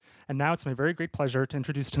And now it's my very great pleasure to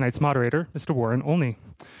introduce tonight's moderator, Mr. Warren Olney.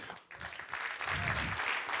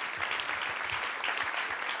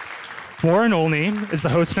 Warren Olney is the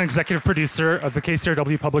host and executive producer of the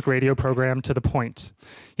KCRW public radio program To The Point.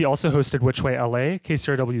 He also hosted Which Way LA,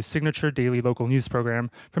 KCRW's signature daily local news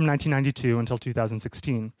program from 1992 until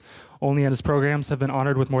 2016. Olney and his programs have been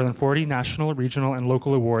honored with more than 40 national, regional, and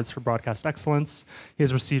local awards for broadcast excellence. He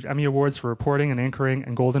has received Emmy Awards for reporting and anchoring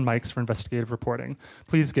and Golden Mics for investigative reporting.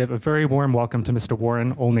 Please give a very warm welcome to Mr.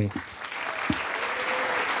 Warren Olney.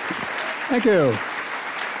 Thank you.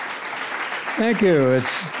 Thank you.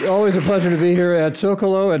 It's always a pleasure to be here at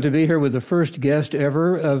Zócalo and to be here with the first guest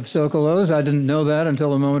ever of Zócalo's. I didn't know that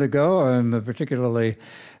until a moment ago. I'm particularly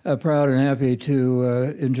proud and happy to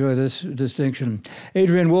enjoy this distinction.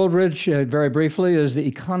 Adrian Wooldridge, very briefly, is the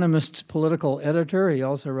Economist's political editor. He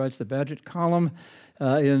also writes the Badgett column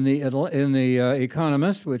in the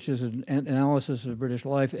Economist, which is an analysis of British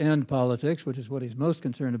life and politics, which is what he's most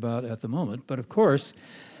concerned about at the moment. But of course,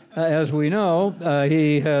 as we know,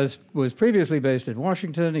 he was previously based in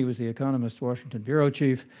Washington. He was the Economist Washington bureau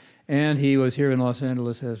chief, and he was here in Los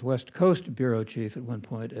Angeles as West Coast bureau chief at one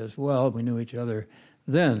point as well. We knew each other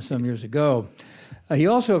then, some years ago. He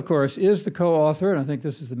also, of course, is the co-author, and I think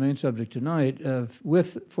this is the main subject tonight,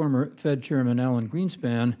 with former Fed Chairman Alan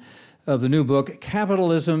Greenspan, of the new book,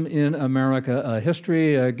 Capitalism in America, A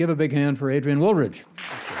History. Give a big hand for Adrian Wooldridge.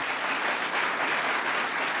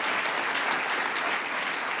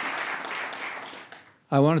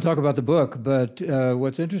 I want to talk about the book, but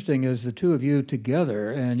what's interesting is the two of you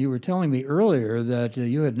together, and you were telling me earlier that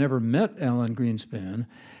you had never met Alan Greenspan,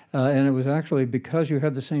 and it was actually because you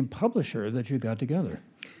had the same publisher that you got together.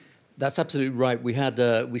 That's absolutely right. We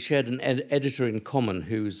shared an editor in common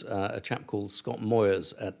who's a chap called Scott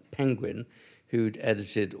Moyers at Penguin, who'd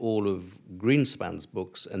edited all of Greenspan's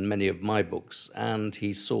books and many of my books, and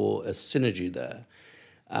he saw a synergy there.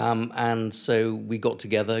 And so we got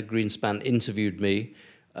together. Greenspan interviewed me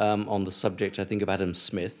on the subject, I think, of Adam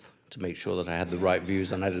Smith, to make sure that I had the right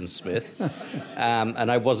views on Adam Smith. And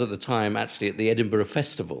I was at the time actually at the Edinburgh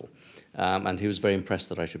Festival, and he was very impressed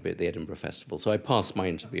that I should be at the Edinburgh Festival. So I passed my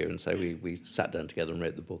interview, and so we sat down together and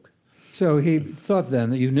wrote the book. So he thought then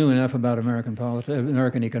that you knew enough about American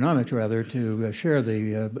economics, rather, to share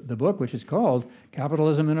the book, which is called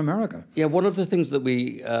Capitalism in America. Yeah, one of the things that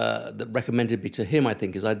that recommended me to him, I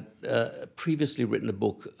think, is I'd previously written a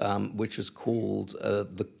book which was called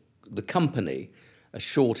The Company, A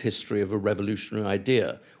Short History of a Revolutionary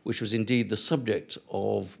Idea, which was indeed the subject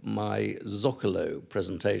of my Zócalo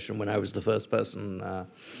presentation when I was the first person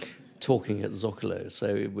talking at Zócalo.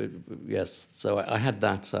 So, so I had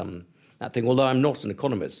that thing, although I'm not an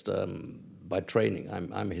economist by training.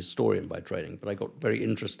 I'm a historian by training, but I got very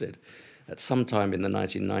interested at some time in the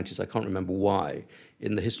 1990s, I can't remember why,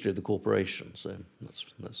 in the history of the corporation. So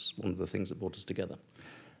that's one of the things that brought us together.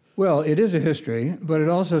 Well, it is a history, but it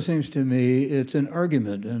also seems to me it's an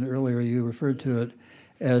argument, and earlier you referred to it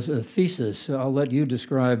as a thesis. So I'll let you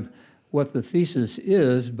describe what the thesis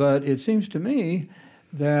is, but it seems to me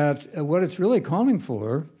that what it's really calling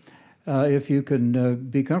for, if you can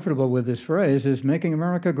be comfortable with this phrase, is making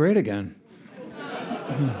America great again.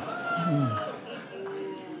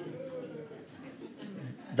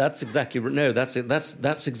 That's exactly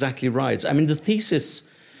that's exactly right. I mean, the thesis,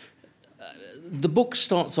 the book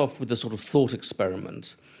starts off with a sort of thought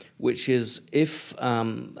experiment, which is if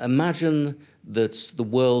imagine that the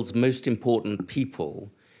world's most important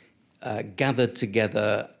people gathered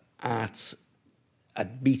together at a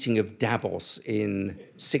meeting of Davos in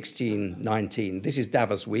 1619. This is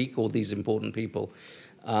Davos week, all these important people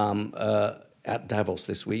at Davos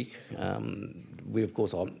this week. We, of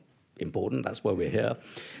course, aren't important, that's why we're here.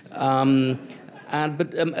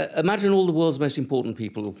 But imagine all the world's most important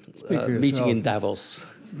people meeting in Davos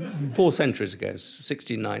 4 centuries ago,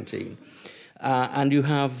 1619. And you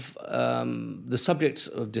have the subject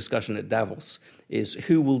of discussion at Davos is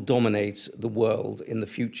who will dominate the world in the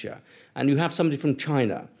future. And you have somebody from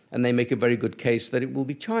China, and they make a very good case that it will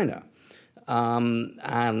be China. The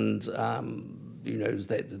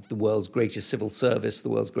world's greatest civil service, the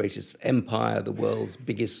world's greatest empire, the world's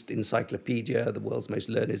biggest encyclopedia, the world's most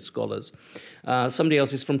learned scholars. Somebody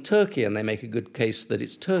else is from Turkey, and they make a good case that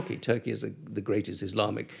it's Turkey. Turkey is the greatest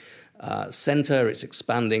Islamic center. It's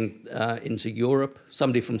expanding into Europe.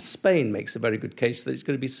 Somebody from Spain makes a very good case that it's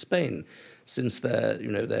going to be Spain, since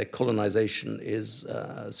their colonization is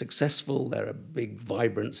successful. They're a big,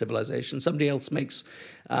 vibrant civilization. Somebody else makes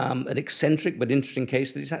an eccentric but interesting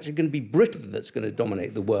case that it's actually going to be Britain that's going to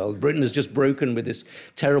dominate the world. Britain has just broken with this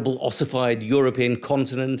terrible ossified European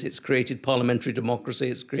continent. It's created parliamentary democracy.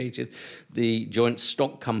 It's created the joint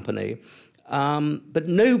stock company. But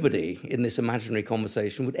nobody in this imaginary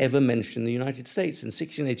conversation would ever mention the United States. In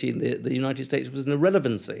 1618, the United States was an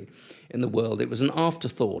irrelevancy in the world. It was an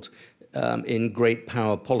afterthought in great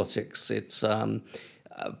power politics. It's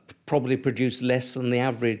probably produced less than the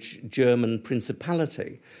average German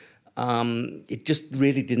principality. It just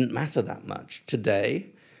really didn't matter that much. Today,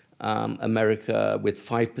 America, with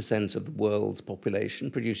 5% of the world's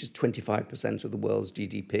population, produces 25% of the world's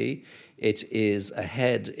GDP. It is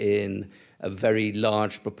ahead in a very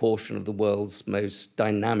large proportion of the world's most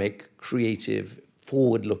dynamic, creative,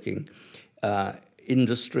 forward-looking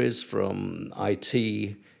industries, from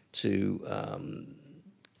IT to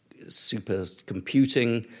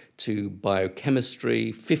supercomputing to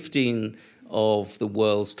biochemistry. 15 of the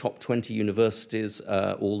world's top 20 universities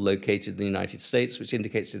are all located in the United States, which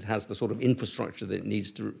indicates it has the sort of infrastructure that it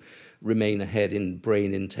needs to remain ahead in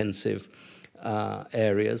brain-intensive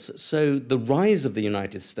areas. So the rise of the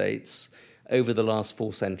United States over the last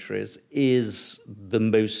 4 centuries is the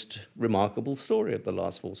most remarkable story of the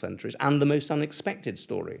last 4 centuries and the most unexpected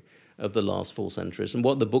story of the last 4 centuries. And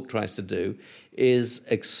what the book tries to do is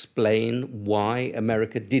explain why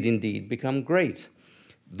America did indeed become great.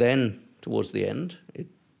 Then, towards the end, it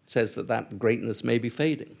says that greatness may be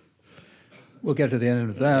fading. We'll get to the end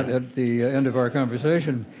of that at the end of our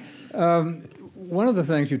conversation. One of the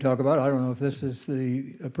things you talk about, I don't know if this is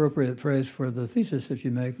the appropriate phrase for the thesis that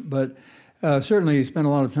you make, but certainly you spend a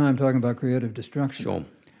lot of time talking about creative destruction. Sure.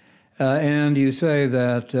 And you say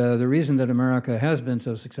that the reason that America has been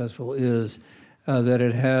so successful is that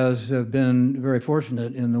it has been very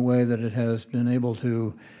fortunate in the way that it has been able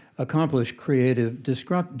to accomplish creative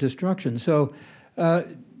destruction. So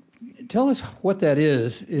tell us what that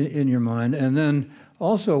is in your mind, and then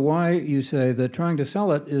also why you say that trying to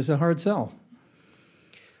sell it is a hard sell.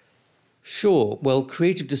 Sure. Well,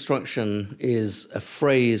 creative destruction is a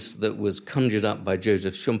phrase that was conjured up by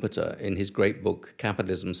Joseph Schumpeter in his great book,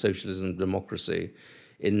 Capitalism, Socialism, Democracy,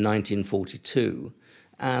 in 1942.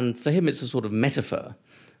 And for him, it's a sort of metaphor.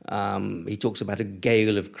 He talks about a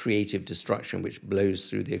gale of creative destruction which blows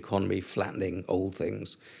through the economy, flattening old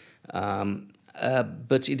things.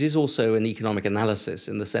 But it is also an economic analysis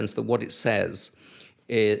in the sense that what it says,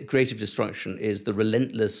 creative destruction is the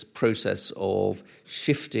relentless process of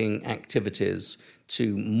shifting activities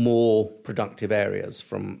to more productive areas,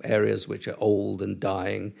 from areas which are old and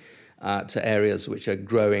dying to areas which are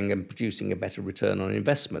growing and producing a better return on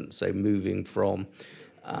investment. So moving from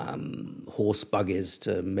horse buggies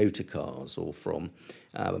to motor cars, or from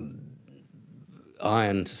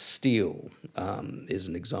iron to steel is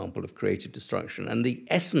an example of creative destruction. And the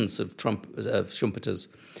essence of Schumpeter's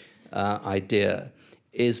idea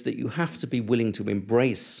is that you have to be willing to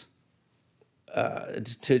embrace,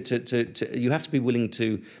 you have to be willing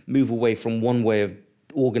to move away from one way of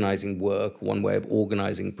organizing work, one way of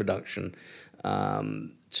organizing production,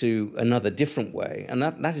 to another different way. And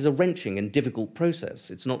that is a wrenching and difficult process.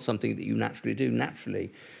 It's not something that you naturally do.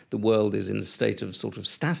 Naturally, the world is in a state of sort of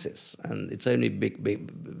stasis, and it's only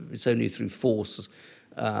it's only through force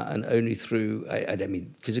and only through, I don't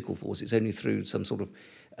mean physical force, it's only through some sort of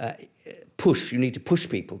push. You need to push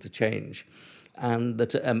people to change. And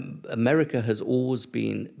that America has always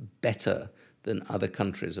been better than other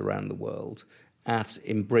countries around the world at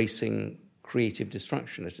embracing creative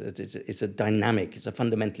destruction. It's a dynamic, it's a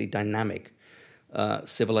fundamentally dynamic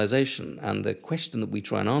civilization. And the question that we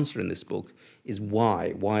try and answer in this book is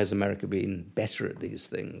why? Why has America been better at these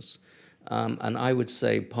things? And I would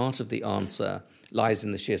say part of the answer lies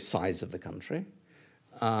in the sheer size of the country.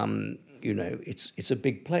 It's a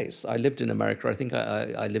big place. I lived in America. I think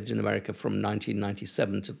I lived in America from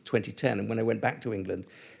 1997 to 2010. And when I went back to England,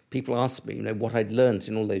 people asked me, what I'd learned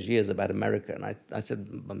in all those years about America. And I said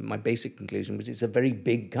my basic conclusion was it's a very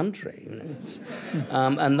big country.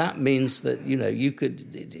 And that means that, you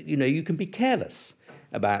can be careless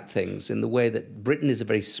about things in the way that Britain is a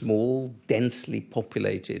very small, densely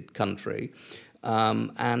populated country.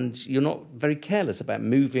 And you're not very careless about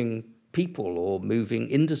moving people or moving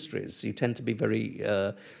industries. You tend to be very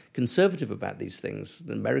conservative about these things.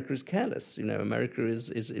 America is careless. America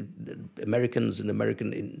is Americans and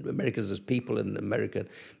Americans as people, and America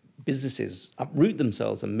businesses uproot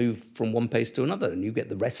themselves and move from one place to another, and you get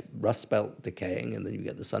the Rust Belt decaying, and then you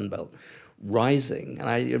get the Sun Belt rising. And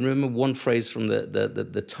I remember one phrase from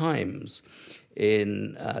the Times,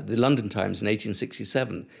 in the London Times in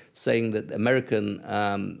 1867, saying that American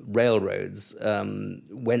railroads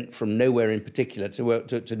went from nowhere in particular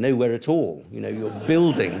to nowhere at all. You know, you're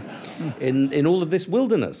building in all of this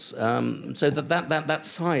wilderness. So that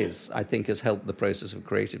size, I think, has helped the process of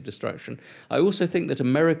creative destruction. I also think that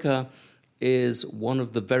America is one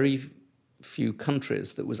of the very few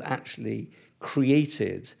countries that was actually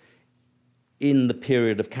created in the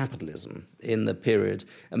period of capitalism. In the period,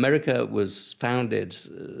 America was founded,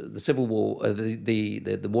 the Civil War,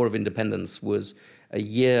 the War of Independence was a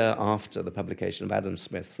year after the publication of Adam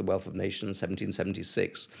Smith's The Wealth of Nations,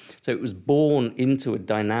 1776. So it was born into a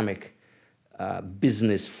dynamic,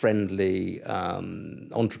 business-friendly,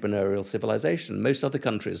 entrepreneurial civilization. Most other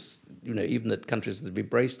countries, you know, even the countries that have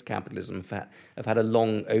embraced capitalism have had a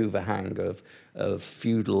long overhang of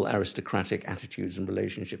feudal aristocratic attitudes and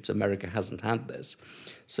relationships. America hasn't had this.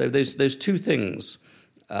 So those two things,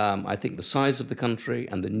 I think the size of the country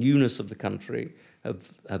and the newness of the country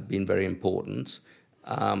have been very important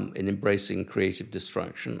in embracing creative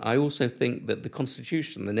destruction. I also think that the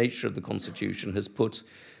Constitution, the nature of the Constitution, has put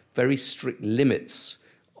very strict limits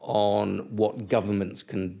on what governments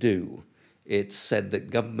can do. It's said that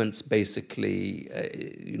governments basically,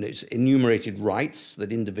 it's enumerated rights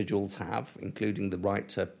that individuals have, including the right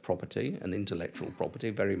to property and intellectual property,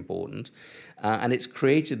 very important. And it's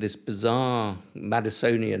created this bizarre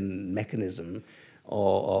Madisonian mechanism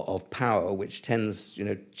of power, which tends,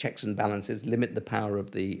 checks and balances, limit the power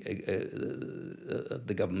of the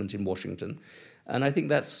government in Washington. And I think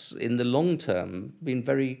that's, in the long term, been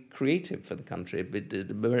very creative for the country. But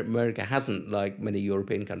America hasn't, like many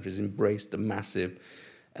European countries, embraced a massive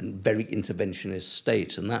and very interventionist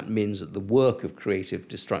state. And that means that the work of creative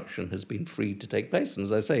destruction has been free to take place. And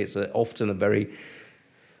as I say, it's often a very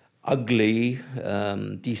ugly,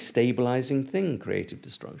 destabilizing thing, creative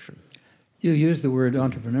destruction. You used the word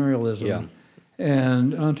entrepreneurialism. Yeah.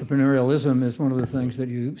 And entrepreneurialism is one of the things that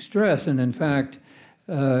you stress. And in fact,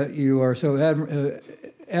 you are so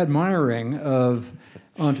admiring of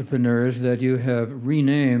entrepreneurs that you have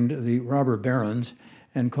renamed the robber barons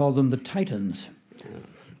and called them the titans.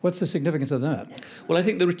 What's the significance of that? Well, I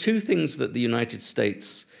think there are two things that the United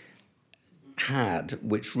States had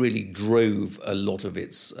which really drove a lot of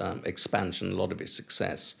its expansion, a lot of its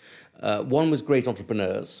success. One was great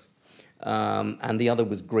entrepreneurs, and the other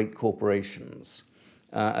was great corporations.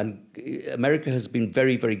 And America has been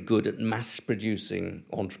very, very good at mass-producing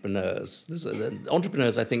entrepreneurs.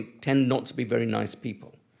 Entrepreneurs, I think, tend not to be very nice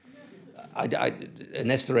people.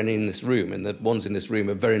 Unless there are any in this room, and the ones in this room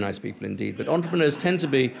are very nice people indeed, but entrepreneurs tend to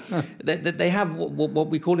be, they have what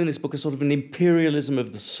we call in this book a sort of an imperialism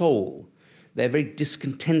of the soul. They're very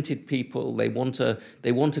discontented people. They want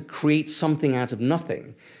to create something out of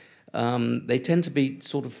nothing. They tend to be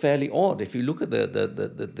sort of fairly odd. If you look at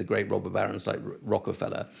the great robber barons like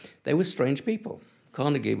Rockefeller, they were strange people.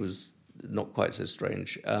 Carnegie was not quite so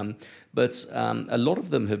strange. But a lot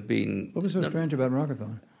of them have been... What was so strange about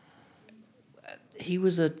Rockefeller? He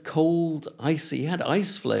was a cold, icy... He had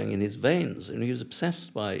ice flowing in his veins, and he was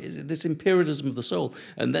obsessed by this imperialism of the soul.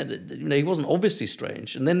 And then, he wasn't obviously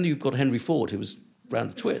strange. And then you've got Henry Ford, who was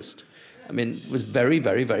round a twist. I mean, was very,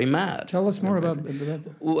 very, very mad. Tell us more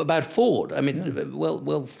about Ford. I mean, yeah.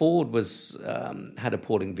 well, Ford was had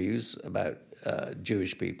appalling views about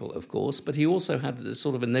Jewish people, of course, but he also had a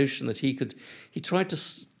sort of a notion that he tried to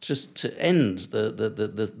just to end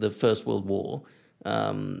the First World War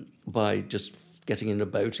by just getting in a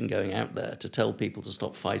boat and going out there to tell people to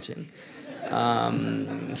stop fighting.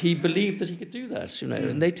 He believed that he could do that,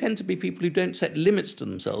 and they tend to be people who don't set limits to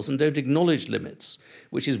themselves and don't acknowledge limits,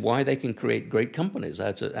 which is why they can create great companies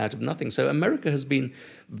out of nothing. So America has been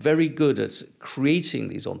very good at creating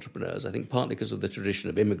these entrepreneurs, I think partly because of the tradition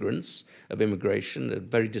of immigration. A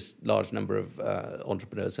very large number of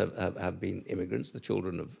entrepreneurs have been immigrants, the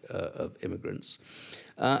children of immigrants,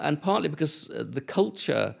 and partly because the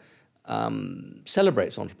culture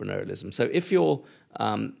celebrates entrepreneurialism. So if you're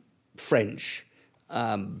French,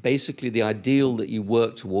 basically the ideal that you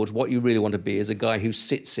work towards, what you really want to be, is a guy who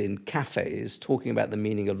sits in cafes talking about the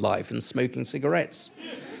meaning of life and smoking cigarettes.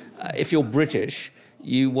 If you're British,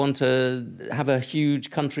 you want to have a huge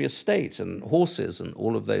country estate and horses and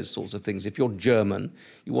all of those sorts of things. If you're German,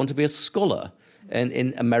 you want to be a scholar. And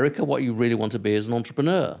in America, what you really want to be is an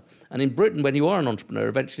entrepreneur. And in Britain, when you are an entrepreneur,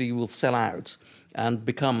 eventually you will sell out and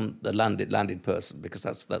become a landed person, because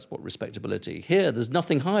that's what respectability. Here, there's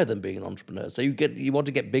nothing higher than being an entrepreneur. So you want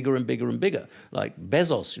to get bigger and bigger and bigger, like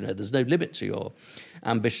Bezos. There's no limit to your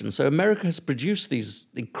ambition. So America has produced these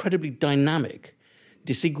incredibly dynamic,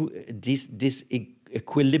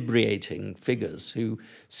 disequilibrating figures who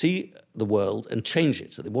see the world and change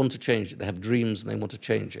it. So they want to change it. They have dreams and they want to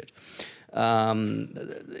change it.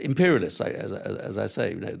 Imperialists, as I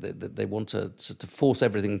say, they want to force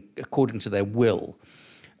everything according to their will.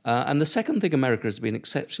 And the second thing America has been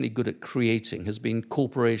exceptionally good at creating has been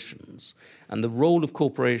corporations. And the role of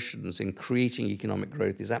corporations in creating economic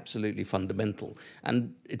growth is absolutely fundamental.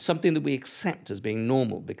 And it's something that we accept as being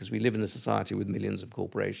normal because we live in a society with millions of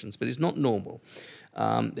corporations, but it's not normal.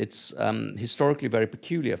 It's historically very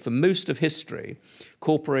peculiar. For most of history,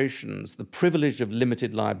 corporations, the privilege of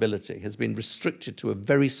limited liability has been restricted to a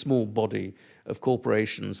very small body of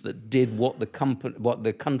corporations that did what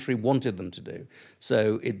the country wanted them to do.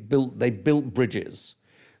 So they built bridges,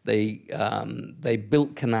 they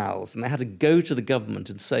built canals, and they had to go to the government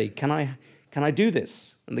and say, "Can I do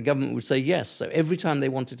this?" And the government would say yes. So every time they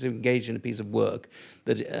wanted to engage in a piece of work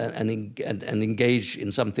and engage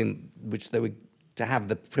in something which they were to have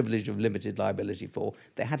the privilege of limited liability for,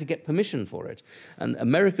 they had to get permission for it. And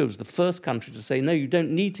America was the first country to say, no, you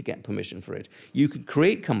don't need to get permission for it. You can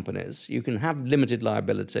create companies, you can have limited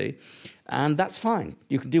liability, and that's fine.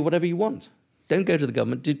 You can do whatever you want. Don't go to the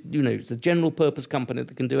government. It's a general purpose company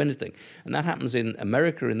that can do anything. And that happens in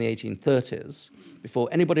America in the 1830s. Before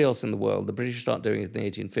anybody else in the world, the British start doing it in the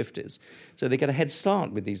 1850s. So they get a head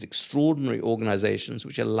start with these extraordinary organizations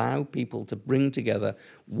which allow people to bring together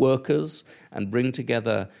workers and bring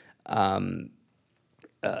together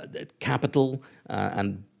capital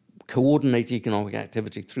and coordinate economic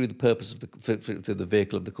activity through the purpose of through the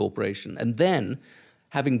vehicle of the corporation. And then,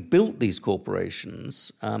 having built these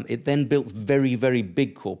corporations, it then built very, very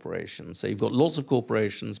big corporations. So you've got lots of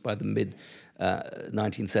corporations by the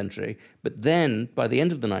mid-19th century, but then by the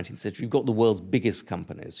end of the 19th century, you've got the world's biggest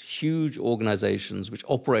companies, huge organizations which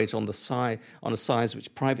operate on a size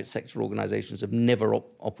which private sector organizations have never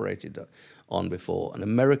operated on before. And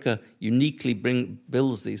America uniquely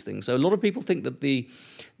builds these things. So a lot of people think that the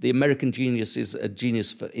American genius is a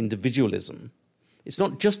genius for individualism. It's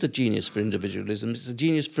not just a genius for individualism, it's a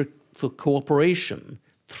genius for cooperation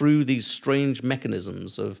through these strange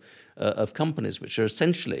mechanisms of companies, which are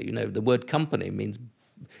essentially, the word company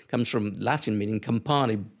comes from Latin meaning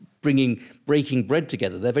campani, breaking bread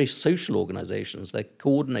together. They're very social organizations, they're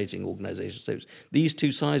coordinating organizations. So it's these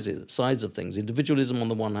two sides of things, individualism on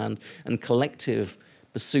the one hand and collective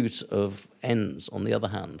pursuit of ends on the other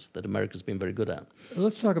hand, that America's been very good at.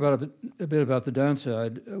 Let's talk about a bit about the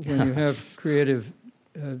downside. When you have creative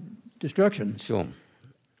destruction, sure,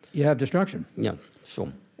 you have destruction. Yeah,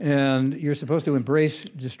 sure. And you're supposed to embrace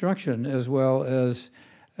destruction as well as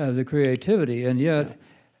the creativity, and yet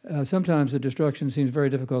sometimes the destruction seems very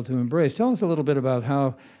difficult to embrace. Tell us a little bit about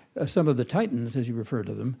how some of the titans, as you refer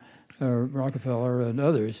to them, Rockefeller and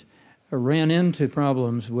others, ran into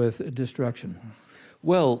problems with destruction.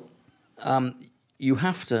 Well, you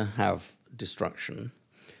have to have destruction,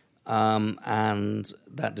 and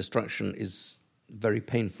that destruction is very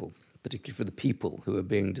painful, particularly for the people who are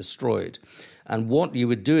being destroyed. And what you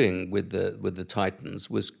were doing with the Titans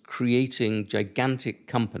was creating gigantic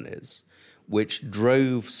companies which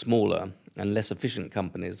drove smaller and less efficient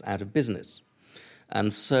companies out of business.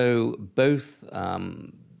 And so both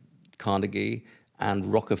Carnegie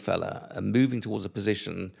and Rockefeller are moving towards a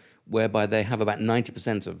position whereby they have about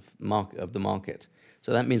 90% of the market.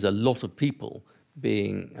 So that means a lot of people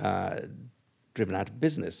being driven out of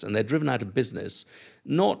business. And they're driven out of business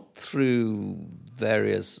not through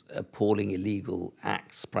various appalling illegal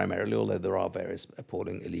acts primarily, although there are various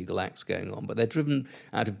appalling illegal acts going on, but they're driven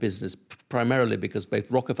out of business primarily because both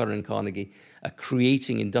Rockefeller and Carnegie are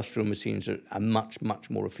creating industrial machines that are much, much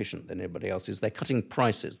more efficient than anybody else is. They're cutting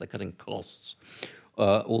prices, they're cutting costs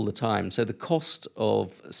all the time. So the cost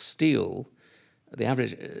of steel, the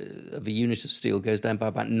average of a unit of steel goes down by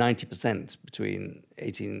about 90% between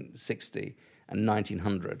 1860 and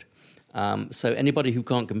 1900. So anybody who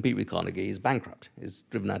can't compete with Carnegie is bankrupt, is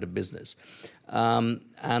driven out of business.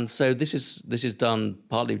 And so this is done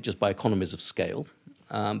partly just by economies of scale,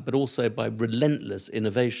 but also by relentless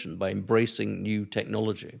innovation, by embracing new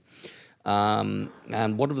technology.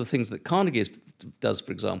 And one of the things that Carnegie does,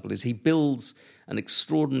 for example, is he builds an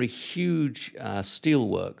extraordinary huge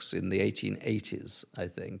steelworks in the 1880s, I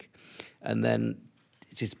think. And then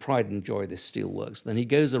it's his pride and joy, this steelworks. Then he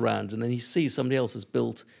goes around and then he sees somebody else has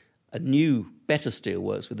built a new, better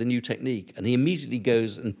steelworks with a new technique, and he immediately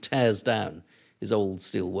goes and tears down his old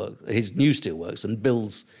steelworks, his new steelworks, and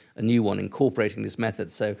builds a new one incorporating this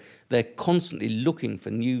method. So they're constantly looking for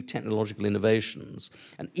new technological innovations,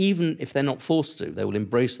 and even if they're not forced to, they will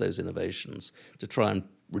embrace those innovations to try and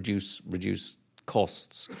reduce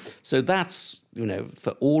costs. So that's,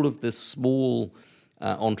 for all of the small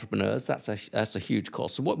entrepreneurs, that's a huge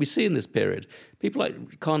cost. So what we see in this period, people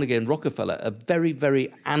like Carnegie and Rockefeller are very,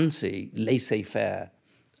 very anti-laissez-faire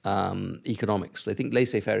economics. They think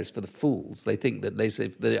laissez-faire is for the fools. They think that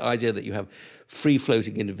the idea that you have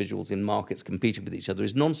free-floating individuals in markets competing with each other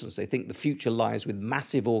is nonsense. They think the future lies with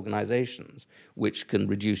massive organizations which can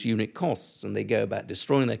reduce unit costs, and they go about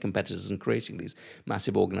destroying their competitors and creating these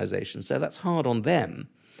massive organizations. So that's hard on them.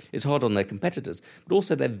 It's hard on their competitors. But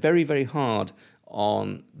also they're very, very hard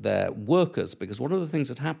on their workers, because one of the things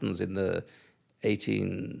that happens in the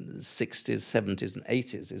 1860s, 70s, and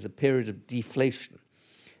 80s is a period of deflation.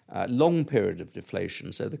 Long period of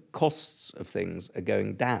deflation, so the costs of things are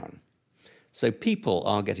going down. So people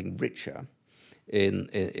are getting richer in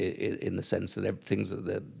the sense that things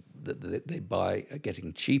that they buy are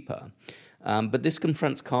getting cheaper. But this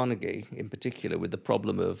confronts Carnegie in particular with the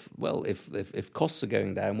problem of, well, if costs are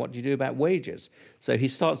going down, what do you do about wages? So he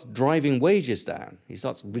starts driving wages down. He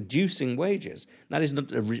starts reducing wages. That is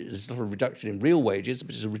not a reduction in real wages,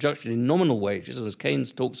 but it's a reduction in nominal wages. And as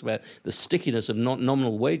Keynes talks about the stickiness of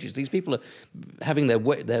nominal wages, these people are having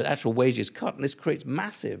their actual wages cut, and this creates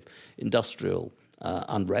massive industrial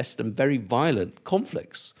unrest and very violent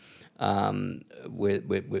conflicts with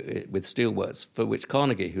steelworks, for which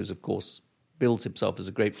Carnegie, who's of course bills himself as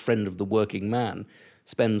a great friend of the working man,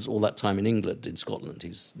 spends all that time in England, in Scotland.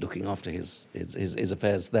 He's looking after his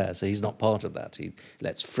affairs there, so he's not part of that. He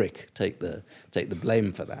lets Frick take the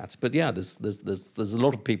blame for that. But yeah, there's a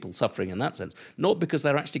lot of people suffering in that sense, not because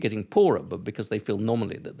they're actually getting poorer, but because they feel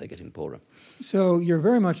nominally that they're getting poorer. So you're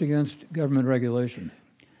very much against government regulation,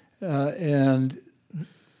 and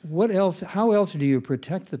what else? How else do you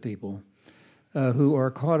protect the people who are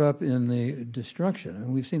caught up in the destruction?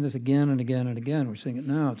 And we've seen this again and again and again. We're seeing it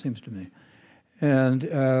now, it seems to me. And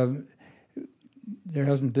there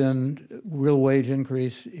hasn't been real wage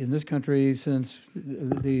increase in this country since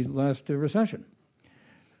the last recession.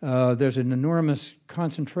 There's an enormous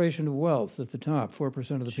concentration of wealth at the top.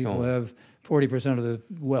 4% of the people have 40% of the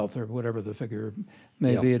wealth, or whatever the figure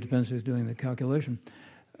may be. It depends who's doing the calculation.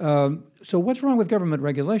 So what's wrong with government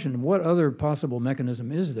regulation? What other possible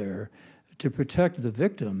mechanism is there to protect the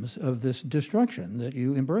victims of this destruction that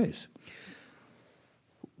you embrace?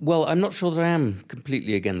 Well, I'm not sure that I am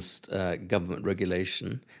completely against government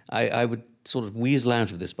regulation. I would sort of weasel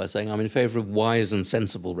out of this by saying I'm in favour of wise and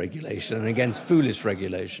sensible regulation and against foolish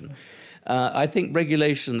regulation. I think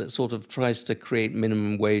regulation that sort of tries to create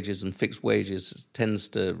minimum wages and fixed wages tends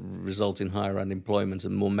to result in higher unemployment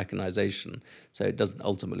and more mechanization, so it doesn't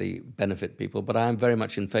ultimately benefit people. But I am very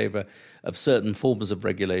much in favour of certain forms of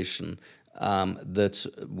regulation that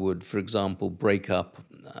would, for example, break up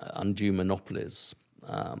undue monopolies.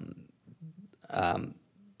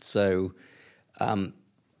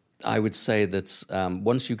 I would say that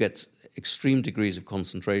once you get extreme degrees of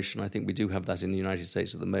concentration, I think we do have that in the United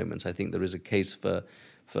States at the moment. I think there is a case for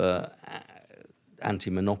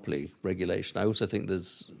anti-monopoly regulation. I also think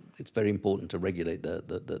it's very important to regulate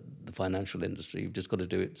the financial industry. You've just got to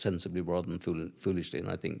do it sensibly rather than foolishly, and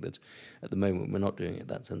I think that at the moment we're not doing it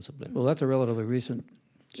that sensibly. Well, that's a relatively recent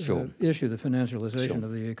issue, the financialization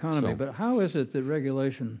of the economy. But how is it that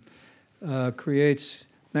regulation creates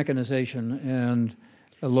mechanization and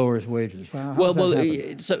lowers wages?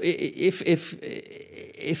 So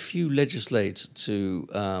if you legislate to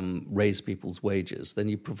raise people's wages, then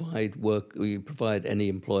you provide any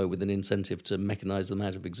employer with an incentive to mechanize them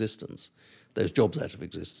out of existence, those jobs out of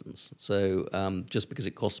existence. So just because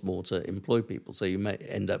it costs more to employ people, so you may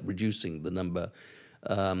end up reducing the number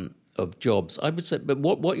of jobs. I would say, but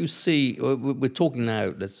what you see, we're talking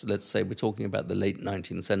now. Let's say we're talking about the late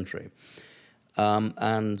 19th century.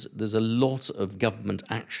 And there's a lot of government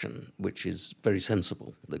action which is very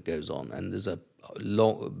sensible that goes on, and there's a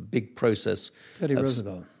big process.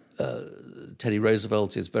 Teddy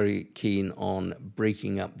Roosevelt is very keen on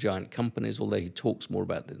breaking up giant companies, although he talks more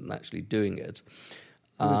about it than actually doing it.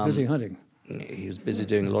 He was busy hunting. he was busy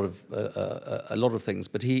doing a lot of things,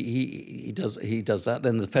 but he does that.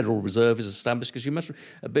 Then the Federal Reserve is established, because you must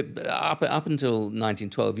up until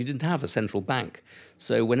 1912 you didn't have a central bank.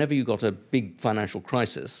 So whenever you got a big financial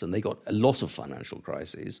crisis, and they got a lot of financial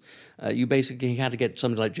crises, you basically had to get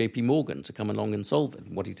somebody like J.P. Morgan to come along and solve it.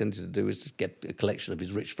 And what he tended to do is to get a collection of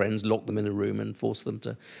his rich friends, lock them in a room, and force them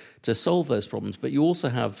to solve those problems. But you also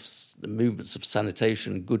have the movements of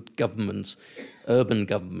sanitation, good government, urban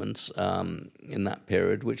government in that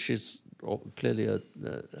period, which is clearly a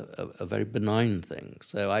very benign thing.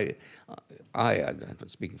 So I'm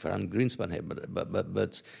speaking for Alan Greenspan here,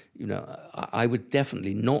 but you know, I would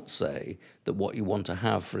definitely not say that what you want to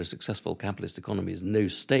have for a successful capitalist economy is no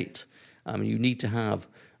state. You need to have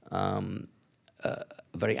a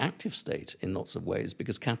very active state in lots of ways,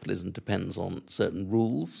 because capitalism depends on certain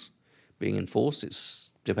rules being enforced. It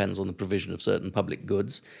depends on the provision of certain public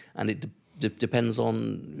goods, and it depends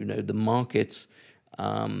on, you know, the market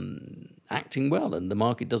acting well, and the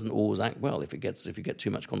market doesn't always act well. If you get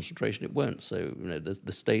too much concentration, it won't. So, you know,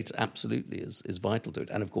 the state absolutely is vital to it,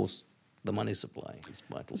 and of course the money supply is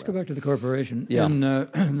vital. Let's go back to the corporation. Yeah. In the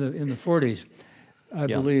 40s, I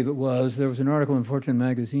believe it was, there was an article in Fortune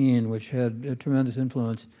magazine which had a tremendous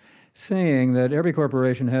influence, saying that every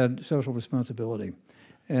corporation had social responsibility,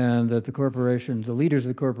 and that the leaders of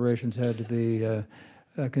the corporations had to be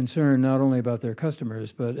concerned not only about their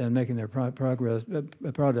customers, and making their product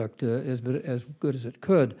as good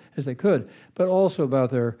as they could, but also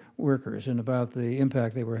about their workers and about the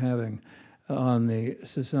impact they were having on the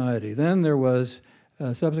society. Then there was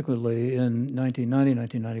subsequently in 1990,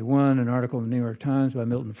 1991, an article in the New York Times by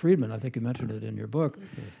Milton Friedman, I think you mentioned it in your book,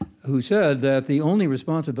 who said that the only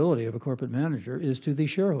responsibility of a corporate manager is to the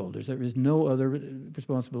shareholders. There is no other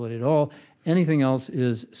responsibility at all. Anything else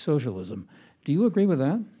is socialism. Do you agree with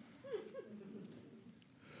that?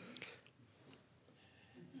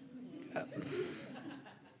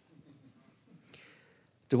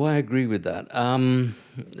 Do I agree with that?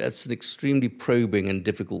 That's an extremely probing and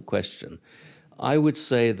difficult question. I would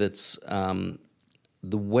say that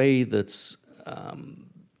the way that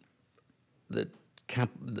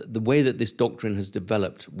this doctrine has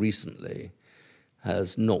developed recently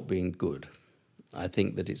has not been good. I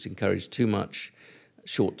think that it's encouraged too much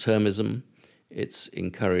short-termism. It's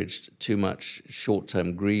encouraged too much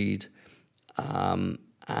short-term greed, and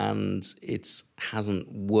it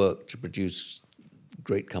hasn't worked to produce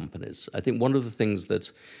great companies. I think one of the things that,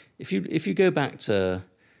 if you go back to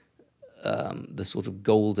the sort of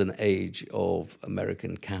golden age of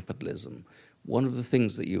American capitalism, one of the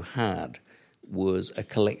things that you had was a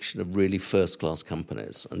collection of really first-class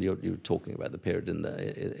companies, and you're talking about the period in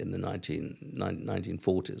the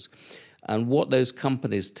 1940s. And what those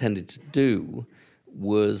companies tended to do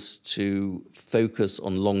was to focus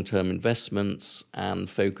on long-term investments and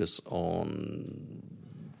focus on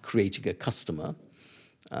creating a customer,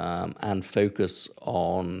 and focus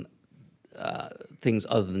on things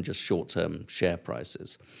other than just short-term share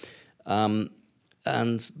prices.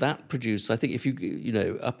 And that produced, I think,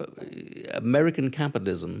 American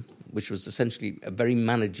capitalism, which was essentially a very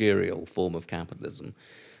managerial form of capitalism,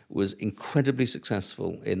 was incredibly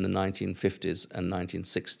successful in the 1950s and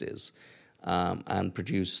 1960s, and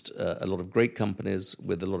produced a lot of great companies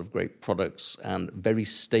with a lot of great products and very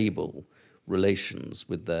stable relations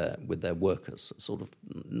with their workers, sort of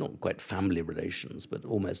not quite family relations, but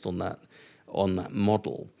almost on that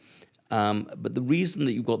model. But the reason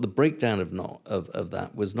that you got the breakdown of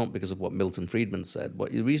that was not because of what Milton Friedman said.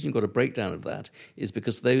 The reason you got a breakdown of that is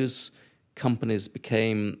because those companies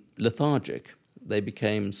became lethargic. They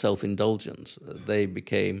became self-indulgent. They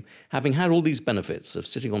became, having had all these benefits of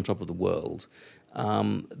sitting on top of the world,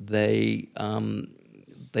 they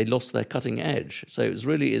lost their cutting edge. So it was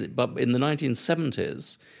really, but in the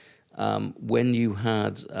 1970s, when you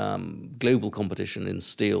had global competition in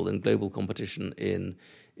steel and global competition in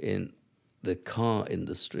the car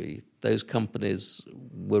industry, those companies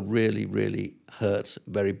were really, really hurt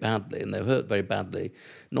very badly. And they were hurt very badly,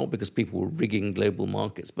 not because people were rigging global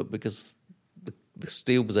markets, but because the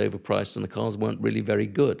steel was overpriced and the cars weren't really very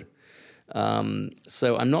good.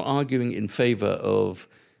 So I'm not arguing in favor of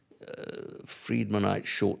Friedmanite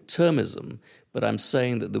short-termism, but I'm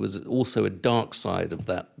saying that there was also a dark side of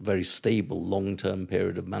that very stable long-term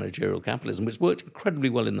period of managerial capitalism, which worked incredibly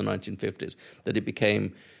well in the 1950s, that it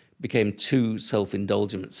became too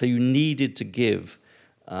self-indulgent. So you needed to give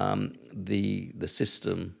the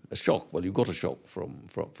system a shock. Well, you got a shock from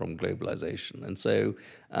globalization. And so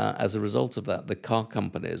as a result of that, the car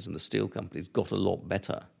companies and the steel companies got a lot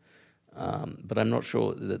better. But I'm not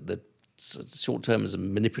sure that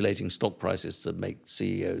short-termism, manipulating stock prices to make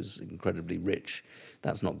CEOs incredibly rich,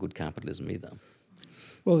 that's not good capitalism either.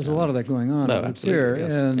 Well, there's a lot of that going on. No, It's clear.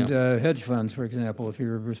 absolutely, yes, And yeah. Hedge funds, for example, if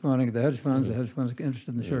you're responding to the hedge funds are interested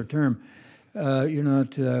in the short term. You're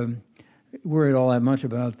not worried all that much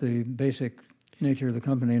about the basic nature of the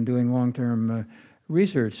company and doing long-term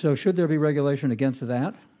research. So should there be regulation against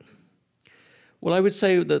that? Well, I would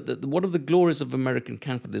say that one of the glories of American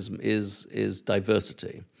capitalism is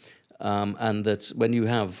diversity, and that when you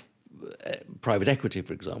have private equity,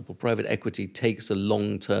 for example, private equity takes a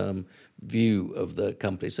long-term view of the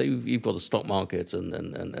company. So you've got a stock market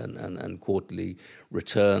and quarterly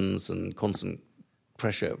returns and constant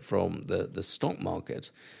pressure from the stock market,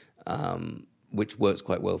 which works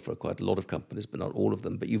quite well for quite a lot of companies, but not all of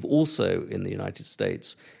them. But you've also, in the United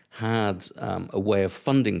States, had a way of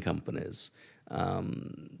funding companies,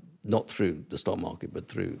 not through the stock market, but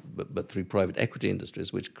through private equity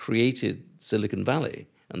industries, which created Silicon Valley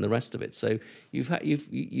and the rest of it. So you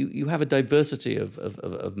have a diversity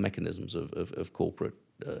of mechanisms of corporate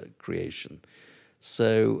creation.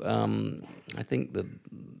 So I think that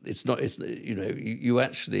you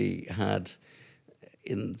actually had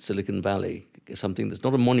in Silicon Valley something that's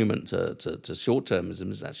not a monument to short-termism,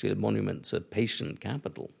 it's actually a monument to patient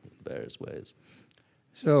capital in various ways.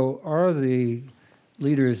 So are the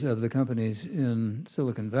leaders of the companies in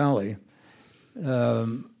Silicon Valley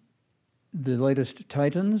the latest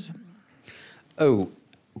titans? Oh,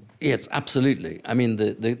 yes, absolutely. I mean,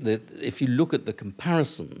 if you look at the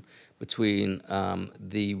comparison between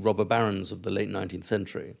the robber barons of the late 19th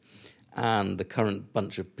century and the current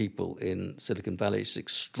bunch of people in Silicon Valley, it's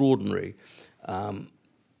extraordinary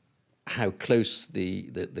how close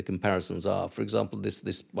the comparisons are. For example,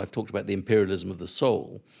 this I've talked about the imperialism of the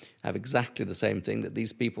soul, have exactly the same thing, that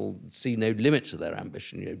these people see no limit to their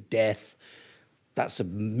ambition. Death, that's a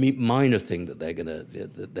minor thing that they're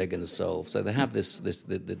gonna solve. So they have this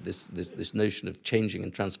notion of changing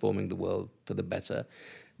and transforming the world for the better.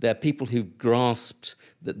 They're people who've grasped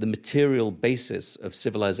that the material basis of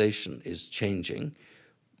civilization is changing.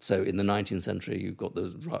 So in the 19th century, you've got the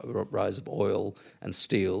rise of oil and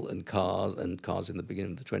steel and cars in the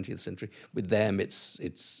beginning of the 20th century. With them,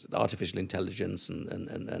 it's artificial intelligence and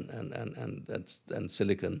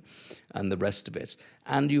silicon and the rest of it.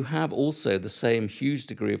 And you have also the same huge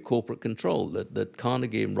degree of corporate control that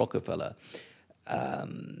Carnegie and Rockefeller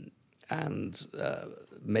and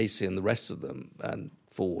Macy and the rest of them and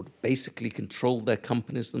Ford basically controlled their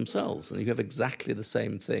companies themselves. And you have exactly the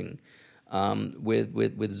same thing with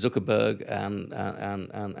Zuckerberg and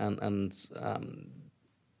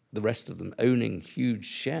the rest of them owning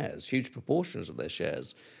huge proportions of their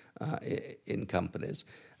shares in companies.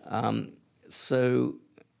 So,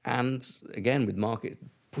 and again, with market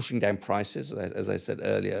pushing down prices, as I said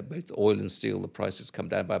earlier, both oil and steel, the prices come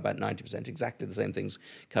down by about 90%. Exactly the same things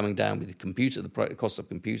coming down with the cost of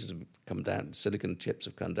computers have come down. Silicon chips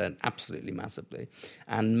have come down absolutely massively,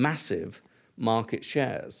 and massive market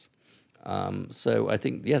shares. So I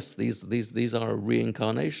think, yes, these are a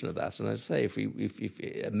reincarnation of that. And I say,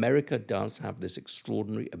 if America does have this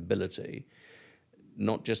extraordinary ability,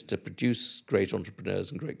 not just to produce great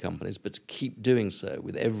entrepreneurs and great companies, but to keep doing so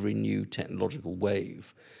with every new technological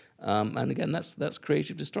wave. And again, that's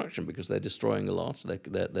creative destruction, because they're destroying a lot,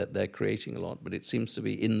 they're creating a lot. But it seems to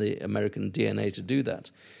be in the American DNA to do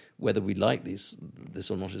that. Whether we like this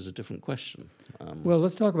or not is a different question. Well,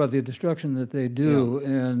 let's talk about the destruction that they do,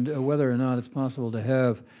 and whether or not it's possible to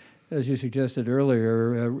have, as you suggested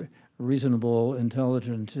earlier, reasonable,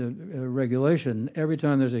 intelligent regulation. Every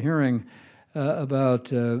time there's a hearing about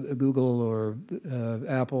Google or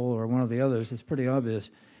Apple or one of the others, it's pretty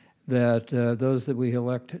obvious that those that we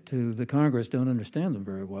elect to the Congress don't understand them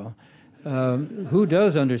very well. Who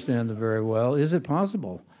does understand them very well? Is it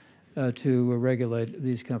possible to regulate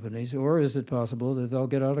these companies, or is it possible that they'll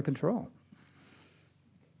get out of control?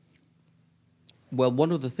 Well,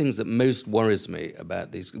 one of the things that most worries me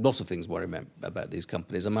about lots of things worry me about these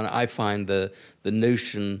companies. I mean, I find the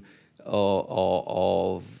notion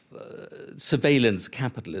of surveillance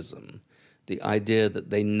capitalism, the idea that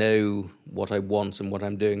they know what I want and what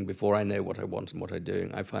I'm doing before I know what I want and what I'm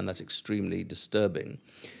doing, I find that extremely disturbing,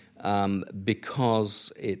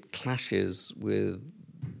 because it clashes with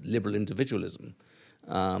liberal individualism,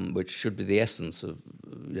 which should be the essence of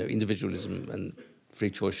individualism, and free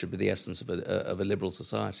choice should be the essence of a liberal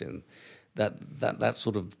society. And that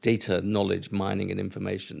sort of data, knowledge, mining, and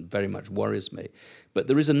information very much worries me. But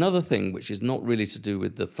there is another thing which is not really to do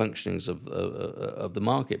with the functionings of the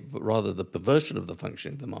market, but rather the perversion of the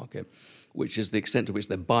functioning of the market, which is the extent to which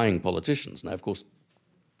they're buying politicians. Now, of course,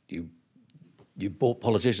 you you bought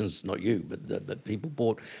politicians, not you, but people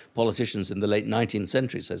bought politicians in the late 19th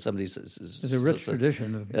century. So somebody says there's a rich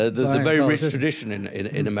tradition. Of there's a very rich tradition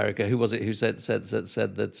in America. Who was it who said that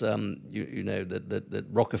that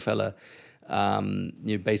Rockefeller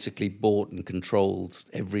basically bought and controlled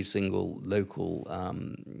every single local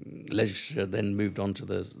legislature, then moved on to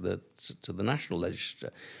the national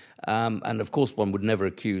legislature. And of course, one would never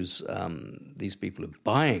accuse these people of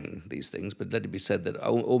buying these things, but let it be said that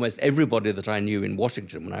almost everybody that I knew in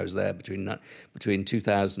Washington when I was there between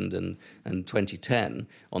 2000 and 2010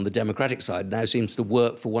 on the Democratic side now seems to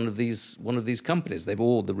work for one of these companies. They've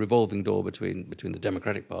all the revolving door between the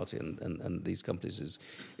Democratic Party and these companies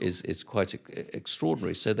is quite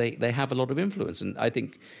extraordinary. So they have a lot of influence, and I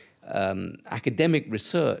think. Academic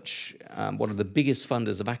research, one of the biggest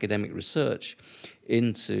funders of academic research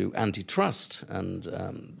into antitrust and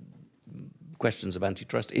questions of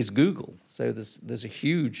antitrust is Google. So there's a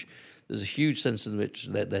huge sense in which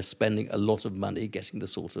they're spending a lot of money getting the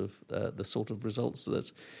sort of results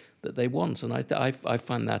that they want, and I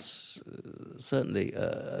find that certainly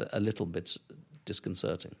a little bit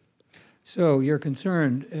disconcerting. So you're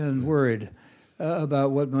concerned and worried about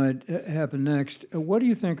what might happen next. What do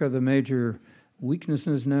you think are the major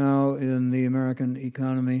weaknesses now in the American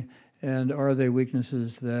economy, and are they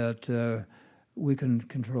weaknesses that we can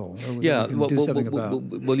control? Or we can do something about?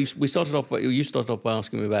 Well, you started off by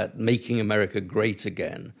asking me about making America great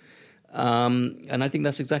again, and I think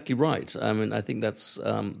that's exactly right. I mean, I think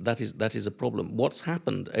that is a problem. What's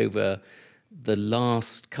happened over the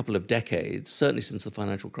last couple of decades, certainly since the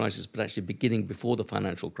financial crisis, but actually beginning before the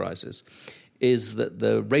financial crisis, is that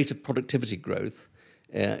the rate of productivity growth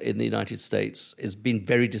in the United States has been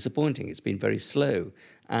very disappointing. It's been very slow.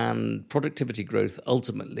 And productivity growth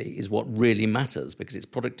ultimately is what really matters, because it's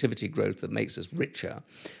productivity growth that makes us richer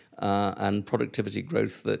and productivity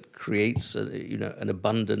growth that creates an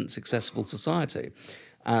abundant, successful society.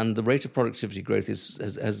 And the rate of productivity growth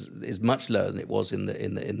is much lower than it was in the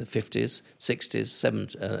 50s, 60s,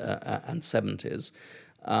 and 70s.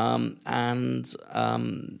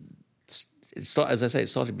 As I say, it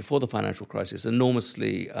started before the financial crisis,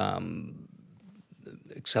 enormously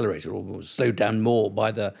accelerated or slowed down more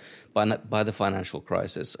by the financial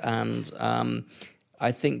crisis. And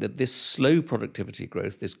I think that this slow productivity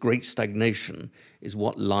growth, this great stagnation, is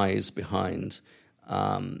what lies behind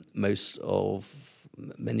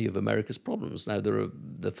many of America's problems. Now,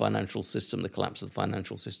 the financial system, the collapse of the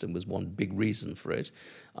financial system was one big reason for it.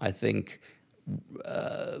 I think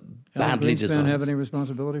badly designed. Alan Greenspan have any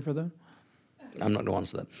responsibility for that? I'm not going to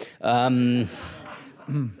answer that.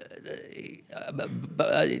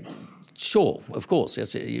 Sure, of course.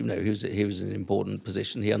 Yes, he was in an important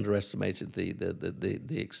position. He underestimated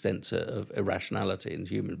the extent of irrationality in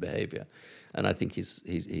human behaviour, and I think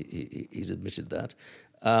he's admitted that.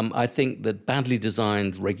 I think that badly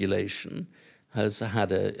designed regulation has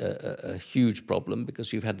had a huge problem,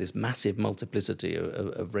 because you've had this massive multiplicity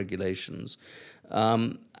of regulations,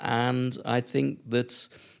 and I think that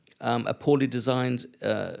a poorly designed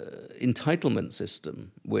entitlement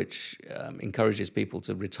system, which encourages people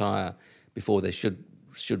to retire before they should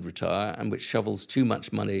retire, and which shovels too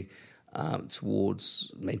much money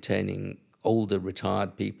towards maintaining older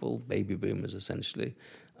retired people, baby boomers essentially,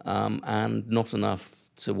 and not enough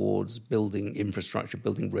towards building infrastructure,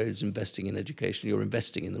 building roads, investing in education. You're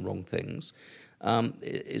investing in the wrong things,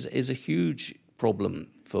 is a huge problem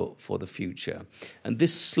for the future. And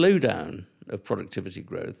this slowdown of productivity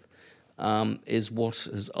growth is what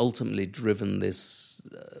has ultimately driven this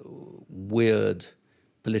weird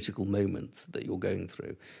political moment that you're going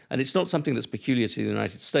through. And it's not something that's peculiar to the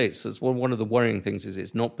United States. That's one of the worrying things, is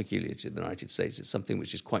it's not peculiar to the United States. It's something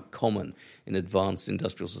which is quite common in advanced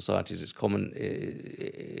industrial societies. It's common,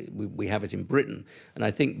 we have it in Britain. And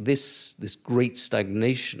I think this great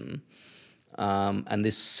stagnation and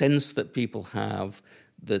this sense that people have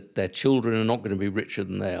that their children are not going to be richer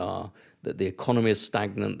than they are, that the economy is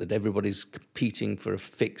stagnant, that everybody's competing for a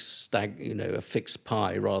fixed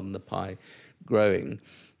pie rather than the pie growing,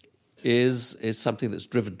 is something that's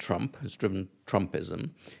driven Trump, has driven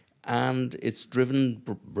Trumpism, and it's driven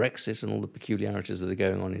Brexit and all the peculiarities that are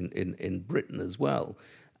going on in Britain as well.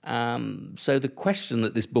 So the question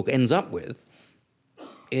that this book ends up with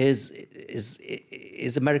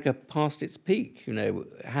is America past its peak?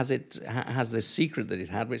 Has this secret that it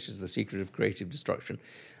had, which is the secret of creative destruction,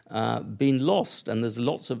 been lost? And there's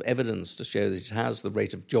lots of evidence to show that it has. The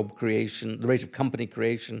rate of job creation, the rate of company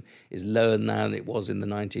creation is lower now than it was in the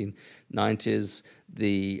 1990s.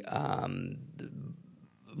 The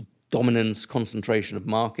dominance, concentration of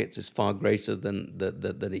markets is far greater than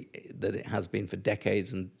that it has been for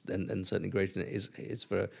decades, and certainly greater than it is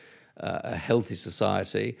for a healthy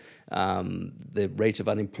society. The rate of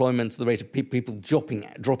unemployment, the rate of people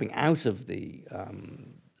dropping out of the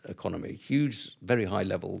economy, huge, very high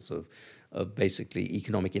levels of basically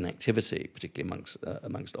economic inactivity, particularly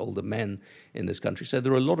amongst older men in this country. So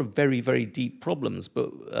there are a lot of very, very deep problems.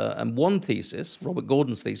 But and one thesis, Robert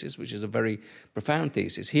Gordon's thesis, which is a very profound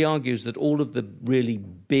thesis, he argues that all of the really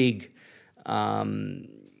big, all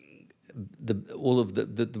of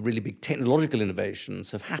the really big technological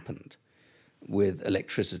innovations have happened with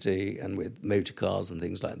electricity and with motor cars and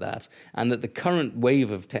things like that, and that the current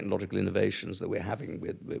wave of technological innovations that we're having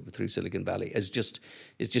through Silicon Valley is just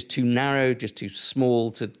too narrow, just too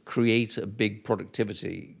small to create a big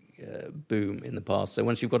productivity boom in the past. So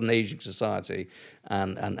once you've got an aging society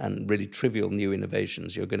and really trivial new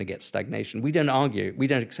innovations, you're going to get stagnation. We don't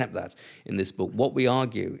accept that in this book. What we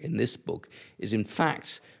argue in this book is, in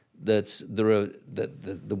fact, that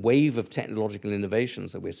the wave of technological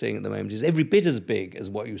innovations that we're seeing at the moment is every bit as big as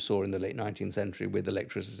what you saw in the late 19th century with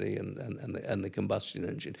electricity and the combustion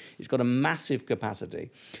engine. It's got a massive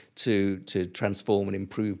capacity to transform and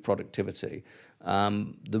improve productivity.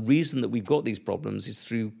 The reason that we've got these problems is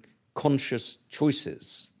through conscious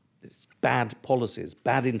choices. It's bad policies,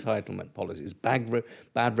 bad entitlement policies, bad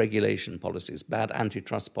regulation policies, bad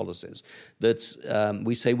antitrust policies. That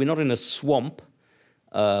we say we're not in a swamp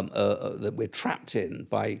that we're trapped in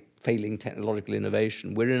by failing technological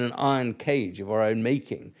innovation. We're in an iron cage of our own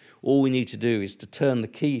making. All we need to do is to turn the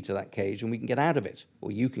key to that cage, and we can get out of it,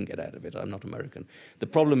 or you can get out of it. I'm not American. The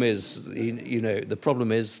problem is,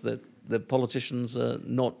 that the politicians are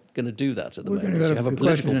not going to do that at the moment. We're going to go to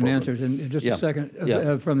question and answers in just a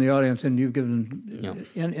second from the audience, and you've given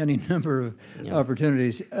any number of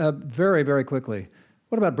opportunities. Very, very quickly,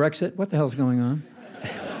 what about Brexit? What the hell's going on?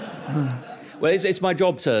 Well, it's my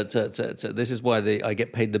job to this is why I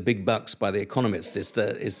get paid the big bucks by The Economist, is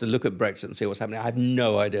to look at Brexit and see what's happening. I have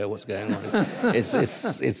no idea what's going on.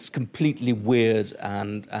 It's completely weird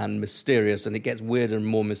and mysterious, and it gets weirder and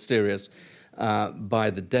more mysterious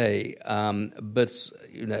by the day. But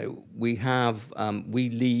we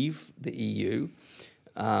leave the EU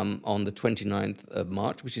on the 29th of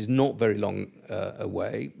March, which is not very long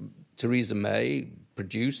away. Theresa May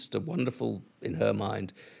produced a wonderful, in her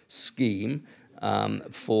mind, scheme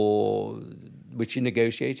for which she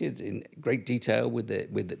negotiated in great detail with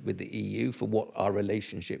the EU for what our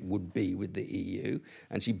relationship would be with the EU,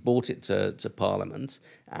 and she brought it to Parliament,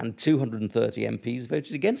 and 230 MPs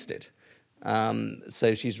voted against it.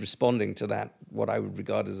 So she's responding to that, what I would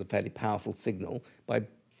regard as a fairly powerful signal, by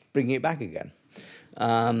bringing it back again.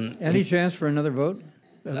 Any chance for another vote?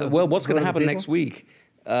 Well, what's going to happen next week?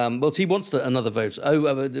 He wants another vote.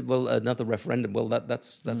 Another referendum. Well,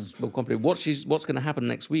 that's more complicated. What's going to happen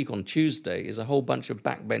next week on Tuesday is a whole bunch of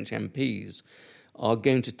backbench MPs are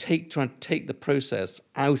going to try and take the process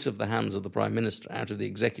out of the hands of the Prime Minister, out of the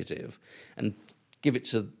executive, and give it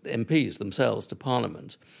to MPs themselves, to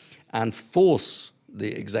Parliament, and force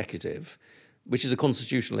the executive, which is a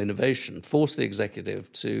constitutional innovation, force the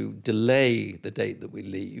executive to delay the date that we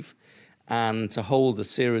leave, and to hold a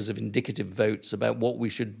series of indicative votes about what we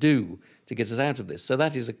should do to get us out of this. So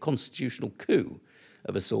that is a constitutional coup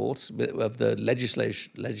of a sort of the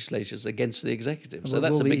legislatures against the executive. So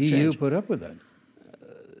that's a big change. Will the EU put up with that?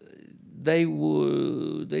 They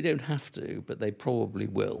don't have to, but they probably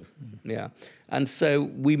will. Yeah. And so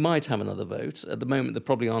we might have another vote. At the moment, there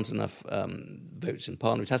probably aren't enough votes in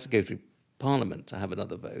Parliament. It has to go through Parliament to have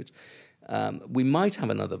another vote. We might have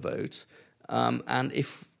another vote, and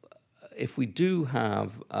if we do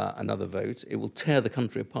have another vote, it will tear the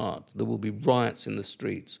country apart. There will be riots in the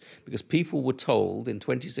streets because people were told in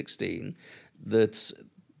 2016 that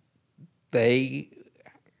they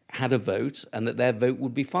had a vote and that their vote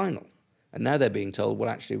would be final. And now they're being told, well,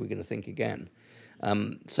 actually, we're going to think again.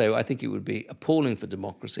 So I think it would be appalling for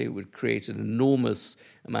democracy. It would create an enormous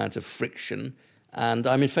amount of friction, and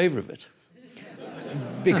I'm in favour of it.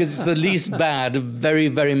 Because it's the least bad of very,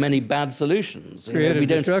 very many bad solutions. Creative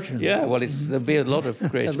destruction. Yeah, well, there'll be a lot of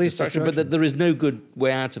creative destruction, but there is no good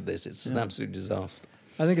way out of this. It's an absolute disaster.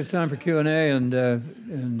 I think it's time for Q&A, and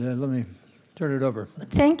let me turn it over.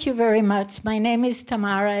 Thank you very much. My name is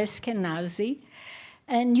Tamara Eskenazi,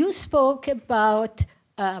 and you spoke about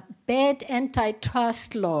bad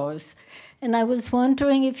antitrust laws. And I was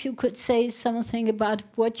wondering if you could say something about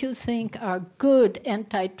what you think are good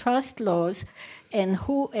antitrust laws, and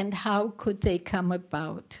who and how could they come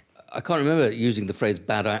about? I can't remember using the phrase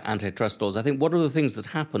bad antitrust laws. I think one of the things that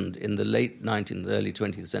happened in the late 19th, early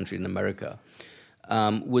 20th century in America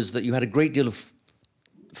was that you had a great deal of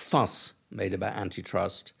fuss made about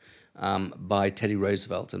antitrust by Teddy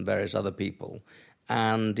Roosevelt and various other people.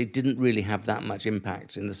 And it didn't really have that much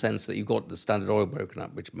impact in the sense that you got the Standard Oil broken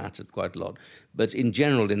up, which mattered quite a lot. But in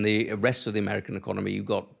general, in the rest of the American economy, you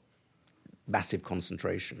got massive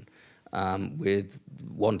concentration with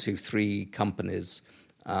 1, 2, 3 companies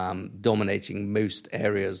dominating most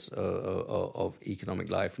areas of economic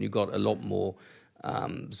life. And you got a lot more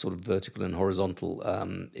sort of vertical and horizontal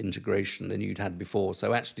integration than you'd had before.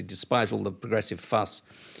 So actually, despite all the progressive fuss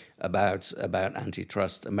about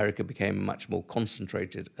antitrust, America became a much more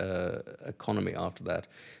concentrated economy after that.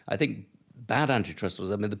 I think bad antitrust was,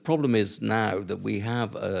 the problem is now that we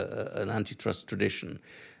have an antitrust tradition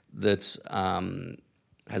that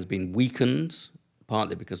has been weakened,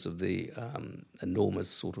 partly because of the enormous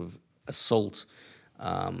sort of assault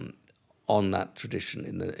on that tradition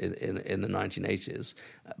in the 1980s,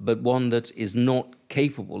 but one that is not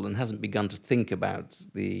capable and hasn't begun to think about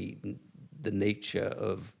the nature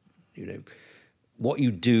of what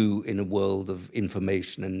you do in a world of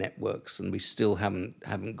information and networks, and we still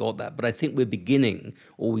haven't got that. But I think we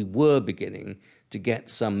were beginning to get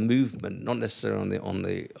some movement, not necessarily on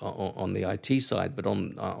the IT side, but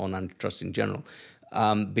on antitrust in general,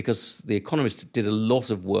 because the Economist did a lot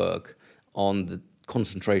of work on the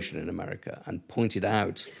concentration in America and pointed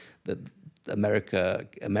out that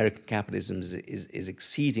American capitalism is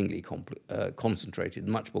exceedingly concentrated,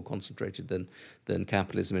 much more concentrated than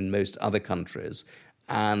capitalism in most other countries,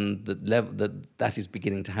 and that is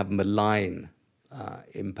beginning to have a malign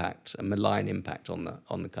impact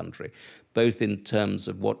on the country, both in terms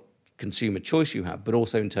of what consumer choice you have, but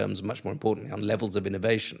also in terms, much more importantly, on levels of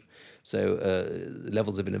innovation. So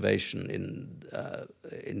levels of innovation in a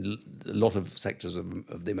lot of sectors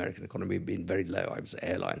of the American economy have been very low. I would say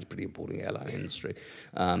airlines, pretty important airline industry.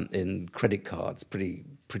 In credit cards,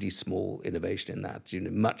 pretty small innovation in that.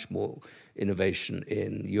 Much more innovation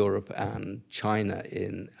in Europe and China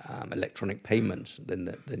in electronic payment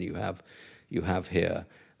than you have here.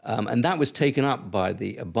 And that was taken up by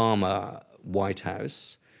the Obama White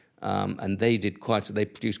House. And they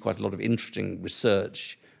produced quite a lot of interesting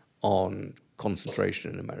research on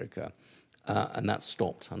concentration in America, and that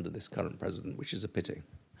stopped under this current president, which is a pity.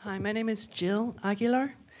 Hi, my name is Jill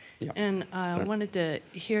Aguilar, and I wanted to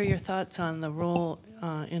hear your thoughts on the role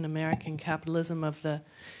in American capitalism of the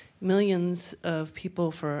millions of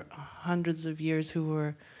people for hundreds of years who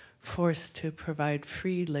were forced to provide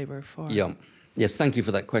free labor for. Yeah. Yes, thank you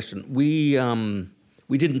for that question.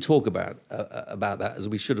 We didn't talk about that as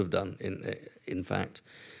we should have done, in fact.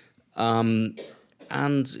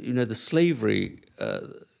 And the slavery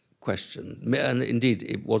question, and indeed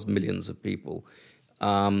it was millions of people,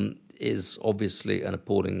 is obviously an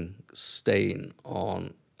appalling stain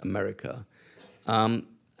on America. And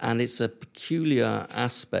it's a peculiar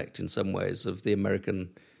aspect in some ways of the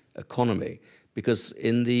American economy, because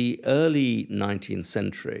in the early 19th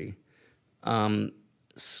century,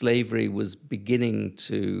 slavery was beginning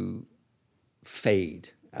to fade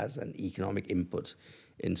as an economic input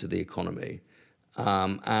into the economy.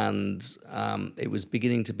 And it was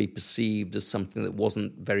beginning to be perceived as something that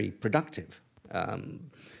wasn't very productive.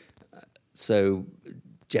 So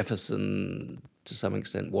Jefferson, to some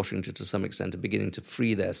extent, Washington, to some extent, are beginning to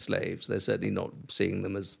free their slaves. They're certainly not seeing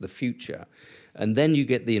them as the future. And then you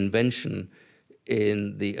get the invention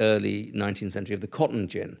in the early 19th century of the cotton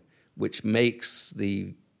gin, which makes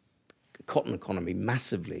the cotton economy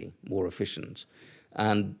massively more efficient.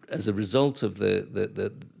 And as a result of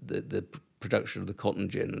the production of the cotton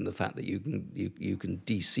gin and the fact that you can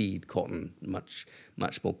de-seed cotton much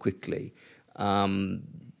more quickly,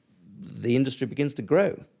 the industry begins to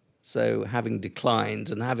grow. So having declined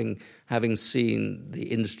and having seen the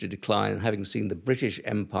industry decline and having seen the British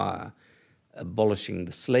Empire abolishing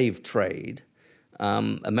the slave trade,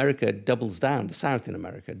 America doubles down, the South in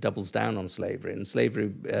America doubles down on slavery, and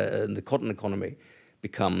slavery and the cotton economy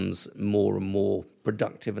becomes more and more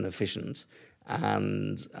productive and efficient,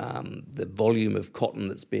 and the volume of cotton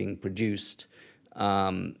that's being produced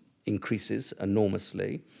increases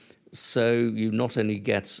enormously. So you not only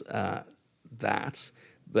get that,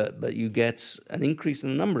 but you get an increase in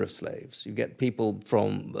the number of slaves. You get people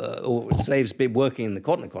or slaves working in the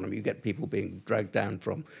cotton economy. You get people being dragged down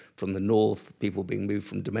from the north, people being moved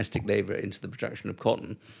from domestic labor into the production of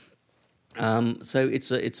cotton. So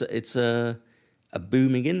it's a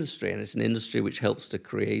booming industry, and it's an industry which helps to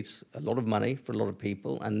create a lot of money for a lot of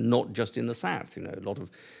people, and not just in the South. A lot of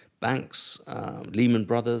banks, Lehman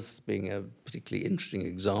Brothers being a particularly interesting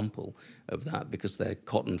example of that, because they're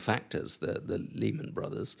cotton factors, the Lehman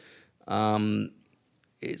Brothers.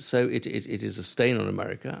 it is a stain on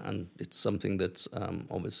America, and it's something that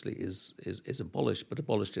obviously is abolished, but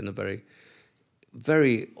abolished in a very,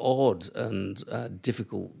 very odd and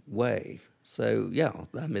difficult way. So yeah,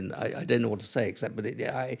 I mean, I don't know what to say except, but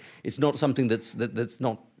it's not something that's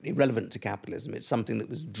not irrelevant to capitalism. It's something that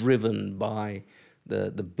was driven by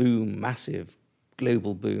the boom, massive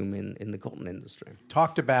global boom in the cotton industry.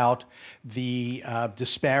 Talked about the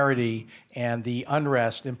disparity and the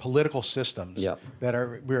unrest in political systems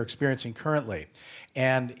that we're experiencing currently.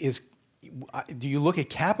 And do you look at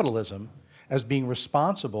capitalism as being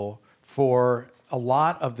responsible for a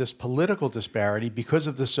lot of this political disparity because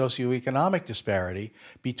of the socioeconomic disparity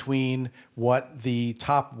between what the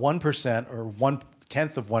top 1% or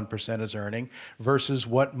 1/10 of 1% is earning versus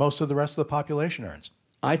what most of the rest of the population earns?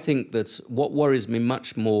 I think that what worries me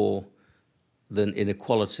much more than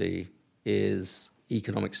inequality is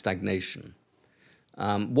economic stagnation.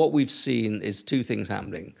 What we've seen is two things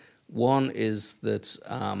happening. One is that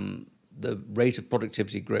the rate of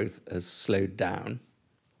productivity growth has slowed down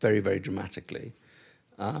very, very dramatically,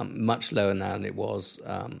 much lower now than it was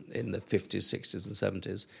in the 50s, 60s, and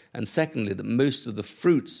 70s. And secondly, that most of the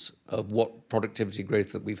fruits of what productivity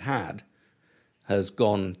growth that we've had has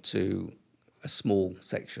gone to a small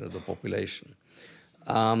section of the population.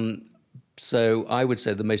 So I would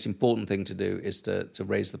say the most important thing to do is to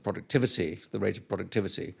raise the rate of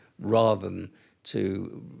productivity, rather than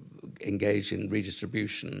to engage in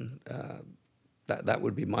redistribution. That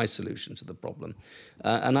would be my solution to the problem.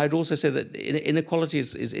 And I'd also say that inequality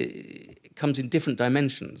comes in different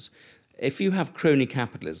dimensions. If you have crony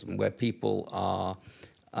capitalism, where people are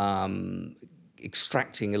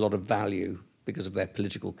extracting a lot of value because of their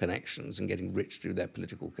political connections and getting rich through their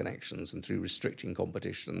political connections and through restricting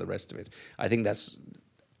competition and the rest of it, I think that's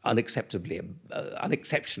unexceptionally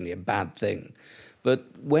a bad thing. But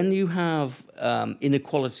when you have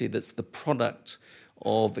inequality that's the product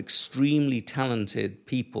of extremely talented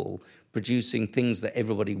people producing things that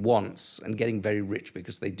everybody wants and getting very rich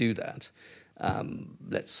because they do that,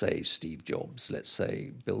 let's say Steve Jobs, let's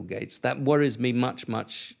say Bill Gates, that worries me much,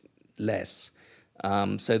 much less.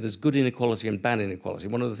 So there's good inequality and bad inequality.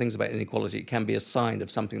 One of the things about inequality, it can be a sign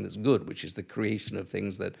of something that's good, which is the creation of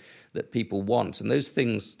things that people want. And those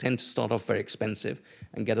things tend to start off very expensive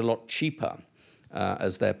and get a lot cheaper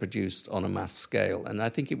as they're produced on a mass scale. And I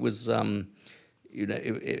think it was,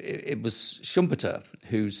 it was Schumpeter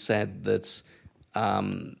who said that,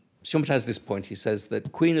 Schumpeter has this point, he says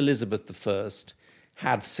that Queen Elizabeth I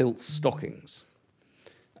had silk stockings.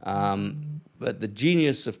 But the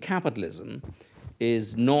genius of capitalism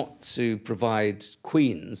is not to provide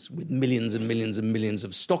queens with millions and millions and millions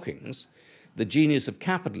of stockings. The genius of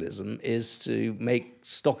capitalism is to make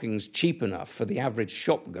stockings cheap enough for the average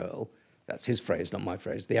shop girl, that's his phrase, not my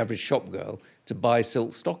phrase, the average shop girl, to buy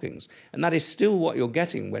silk stockings. And that is still what you're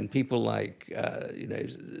getting when people like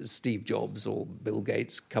Steve Jobs or Bill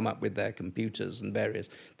Gates come up with their computers and various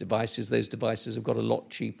devices. Those devices have got a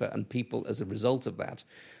lot cheaper, and people, as a result of that,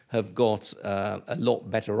 have got a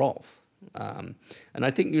lot better off. And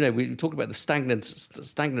I think, we talk about the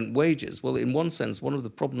stagnant wages. Well, in one sense, one of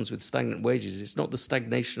the problems with stagnant wages is not the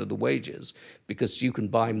stagnation of the wages, because you can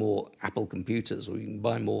buy more Apple computers or you can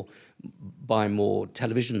buy more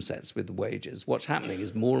television sets with the wages. What's happening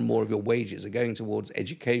is more and more of your wages are going towards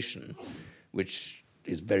education, which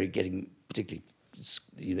is getting particularly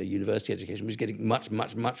university education, which is getting much,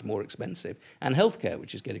 much, much more expensive, and healthcare,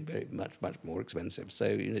 which is getting very much, much more expensive. So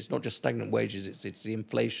it's not just stagnant wages; it's the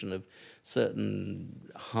inflation of certain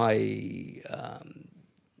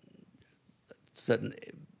certain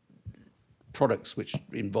products which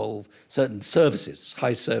involve certain services,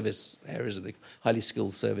 highly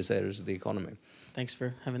skilled service areas of the economy. Thanks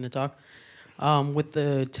for having the talk. With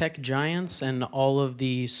the tech giants and all of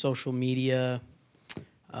the social media,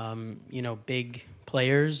 big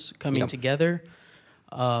players coming together,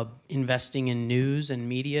 investing in news and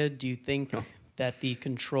media, do you think that the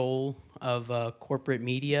control of corporate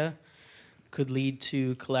media could lead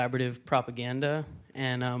to collaborative propaganda?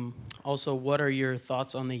 And also, what are your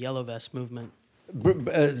thoughts on the Yellow Vest movement?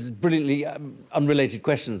 Brilliantly unrelated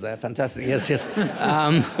questions there. Fantastic. Yes.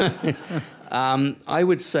 I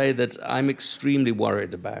would say that I'm extremely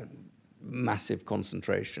worried about massive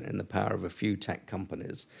concentration in the power of a few tech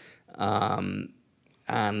companies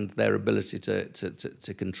and their ability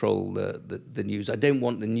to control the news. I don't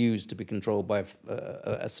want the news to be controlled by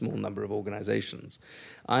a small number of organizations.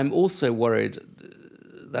 I'm also worried,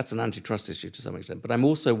 that's an antitrust issue to some extent, but I'm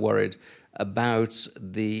also worried about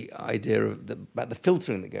the idea about the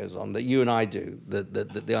filtering that goes on, that you and I do,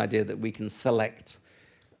 the idea that we can select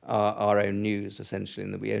our own news, essentially,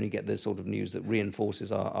 and that we only get the sort of news that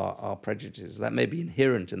reinforces our prejudices. That may be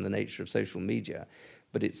inherent in the nature of social media,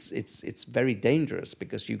 but it's very dangerous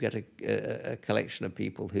because you get a collection of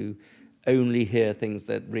people who only hear things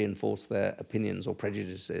that reinforce their opinions or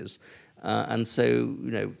prejudices. And so,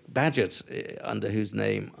 Bagehot, under whose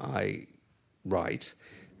name I write,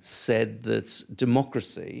 said that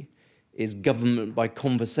democracy is government by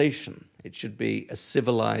conversation. It should be a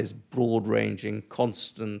civilized, broad-ranging,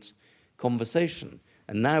 constant conversation.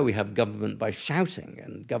 And now we have government by shouting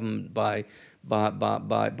and government by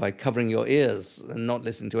covering your ears and not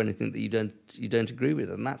listening to anything that you don't agree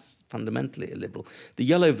with. And that's fundamentally illiberal. The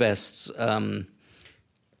yellow vests, I'd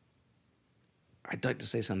like to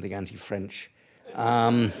say something anti-French.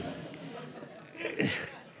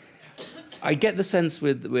 I get the sense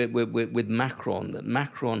with Macron that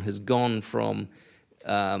Macron has gone from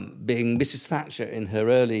being Mrs. Thatcher in her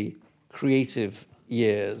early creative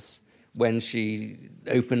years when she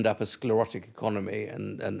opened up a sclerotic economy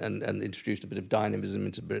and introduced a bit of dynamism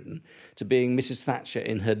into Britain, to being Mrs. Thatcher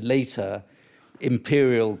in her later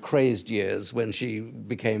imperial crazed years when she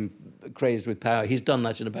became crazed with power. He's done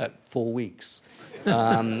that in about 4 weeks.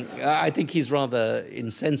 I think he's rather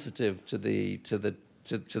insensitive to the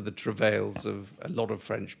travails of a lot of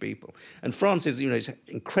French people. And France is, it's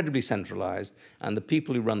incredibly centralized, and the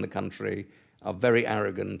people who run the country are very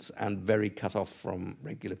arrogant and very cut off from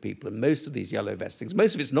regular people. And most of these yellow vest things,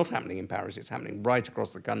 most of it's not happening in Paris, it's happening right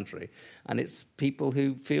across the country. And it's people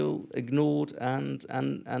who feel ignored and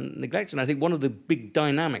neglected. And I think one of the big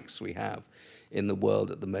dynamics we have in the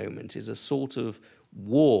world at the moment is a sort of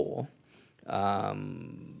war,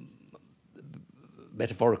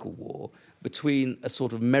 metaphorical war, between a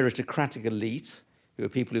sort of meritocratic elite, who are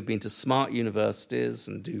people who've been to smart universities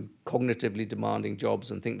and do cognitively demanding jobs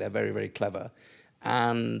and think they're very, very clever,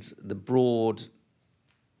 and the broad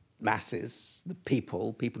masses, the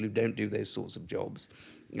people who don't do those sorts of jobs.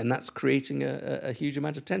 And that's creating a huge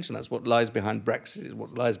amount of tension. That's what lies behind Brexit, it's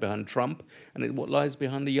what lies behind Trump, and it's what lies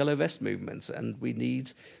behind the yellow vest movements. And we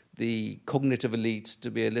need the cognitive elite to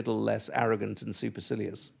be a little less arrogant and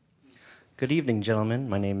supercilious. Good evening, gentlemen.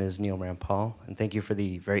 My name is Neil Rampal, and thank you for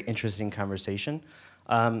the very interesting conversation.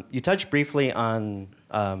 You touched briefly on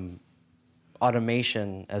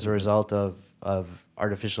automation as a result of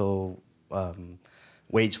artificial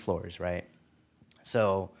wage floors, right?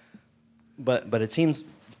 So, but it seems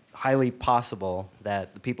highly possible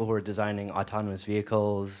that the people who are designing autonomous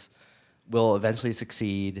vehicles will eventually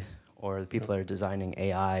succeed, or the people that are designing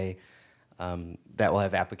AI that will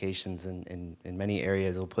have applications in many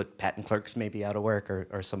areas. It'll put patent clerks maybe out of work,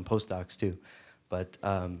 or some postdocs too. But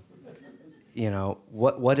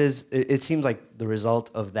what is? It seems like the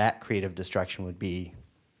result of that creative destruction would be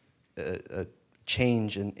a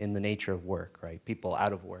change in the nature of work, right? People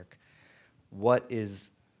out of work. What do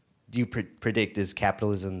you predict is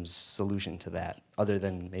capitalism's solution to that, other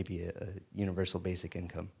than maybe a universal basic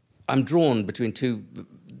income? I'm drawn between two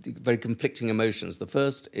very conflicting emotions. The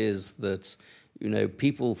first is that,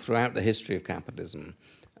 people throughout the history of capitalism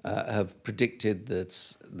have predicted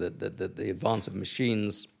that the advance of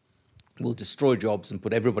machines will destroy jobs and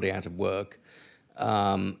put everybody out of work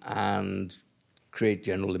and create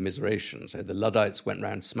general immiseration. So the Luddites went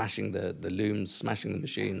around smashing the looms, smashing the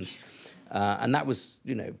machines. And that was,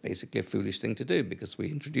 basically a foolish thing to do, because we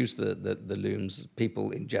introduced the looms. People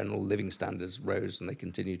in general, living standards rose, and they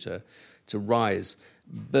continue to rise.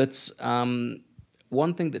 But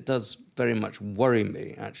one thing that does very much worry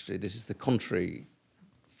me, actually, this is the contrary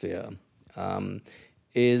fear,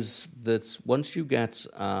 is that once you get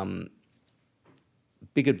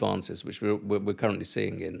big advances, which we're currently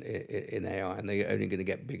seeing in AI, and they're only going to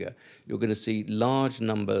get bigger, you're going to see large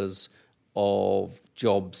numbers of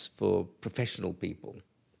jobs for professional people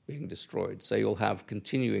being destroyed. So you'll have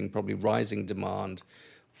continuing, probably rising demand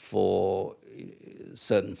for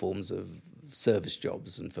certain forms of service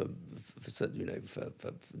jobs, and for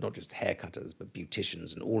not just haircutters, but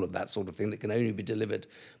beauticians and all of that sort of thing that can only be delivered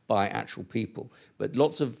by actual people. But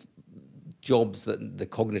lots of jobs that the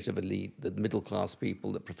cognitive elite, the middle class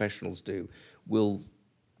people, that professionals do, will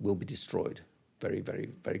be destroyed very, very,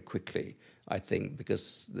 very quickly, I think,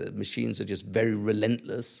 because the machines are just very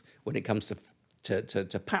relentless when it comes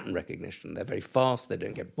to pattern recognition. They're very fast, they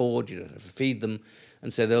don't get bored, you don't have to feed them,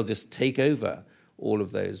 and so they'll just take over all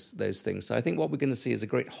of those things. So I think what we're going to see is a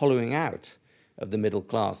great hollowing out of the middle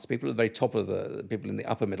class. People at the very top of the people in the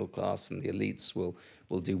upper middle class and the elites will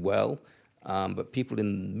do well, but people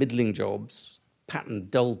in middling jobs,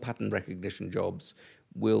 dull pattern recognition jobs,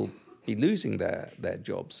 will be losing their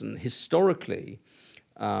jobs. And historically,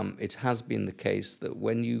 it has been the case that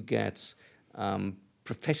when you get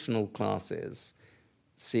professional classes,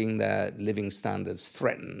 seeing their living standards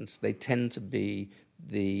threatened, they tend to be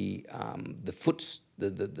the foot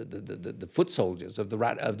soldiers of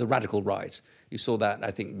the radical right. You saw that,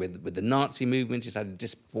 I think, with the Nazi movement. It had a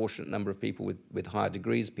disproportionate number of people with higher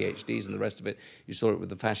degrees, PhDs, and the rest of it. You saw it with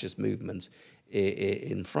the fascist movement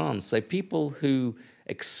in France. So people who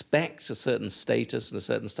expect a certain status and a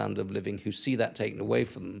certain standard of living, who see that taken away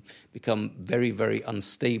from them, become very, very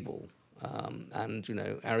unstable. And,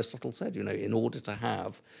 Aristotle said, in order to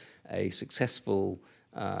have a successful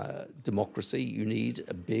democracy, you need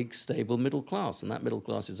a big, stable middle class. And that middle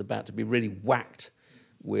class is about to be really whacked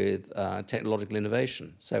with technological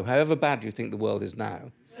innovation. So however bad you think the world is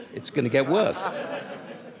now, it's going to get worse.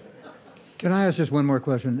 Can I ask just one more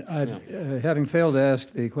question? Having failed to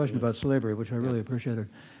ask the question about slavery, which I really appreciated,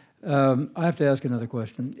 I have to ask another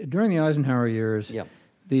question. During the Eisenhower years,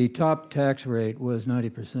 the top tax rate was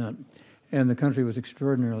 90%, and the country was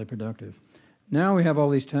extraordinarily productive. Now we have all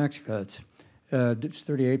these tax cuts. It's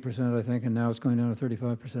 38%, I think, and now it's going down to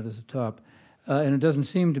 35% as the top. And it doesn't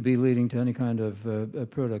seem to be leading to any kind of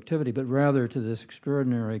productivity, but rather to this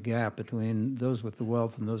extraordinary gap between those with the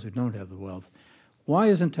wealth and those who don't have the wealth. Why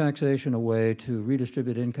isn't taxation a way to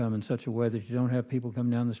redistribute income in such a way that you don't have people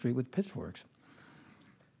come down the street with pitchforks?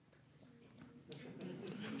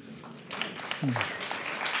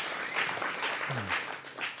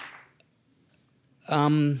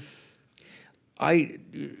 I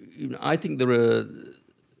think there are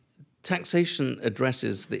taxation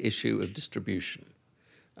addresses the issue of distribution,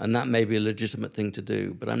 and that may be a legitimate thing to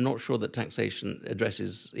do, but I'm not sure that taxation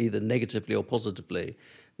addresses either negatively or positively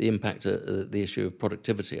the impact of the issue of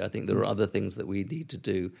productivity. I think there are other things that we need to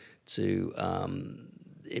do to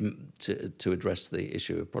address the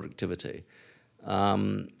issue of productivity.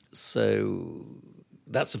 So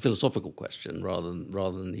that's a philosophical question rather than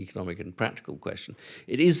an economic and practical question.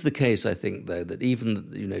 It is the case, I think, though, that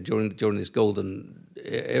even during this golden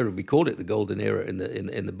era, we call it the golden era in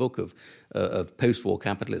the book of post-war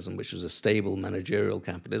capitalism, which was a stable managerial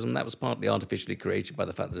capitalism. That was partly artificially created by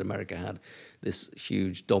the fact that America had this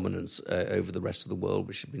huge dominance over the rest of the world,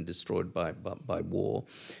 which had been destroyed by war.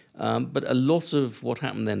 But a lot of what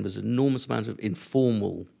happened then was an enormous amount of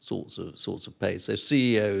informal sorts of pay. So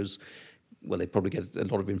CEOs. Well, they probably get a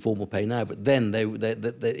lot of informal pay now, but then they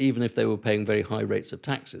even if they were paying very high rates of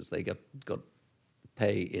taxes, they got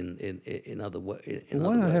pay in other ways.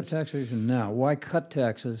 Why not have taxation now? Why cut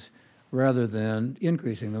taxes rather than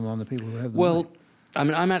increasing them on the people who have them? Well, I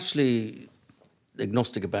mean, I'm actually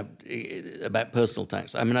agnostic about personal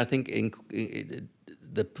tax. I mean, I think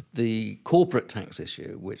the corporate tax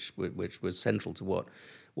issue, which was central to what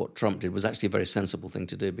Trump did, was actually a very sensible thing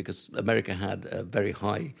to do, because America had a very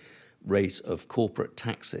high rate of corporate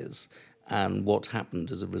taxes, and what happened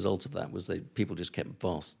as a result of that was that people just kept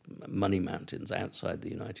vast money mountains outside the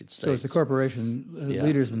United States. So it's the corporation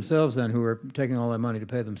leaders themselves then who were taking all that money to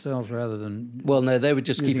pay themselves rather than... Well, no, they were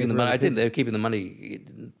just keeping the money. I think they were keeping the money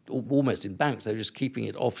almost in banks. They were just keeping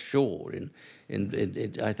it offshore.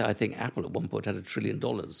 I think Apple at one point had $1 trillion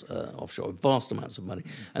offshore, vast amounts of money,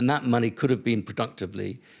 and that money could have been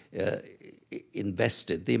productively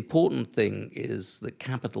invested. The important thing is that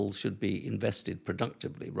capital should be invested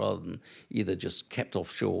productively rather than either just kept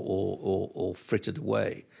offshore or frittered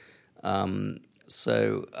away.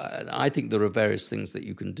 So I think there are various things that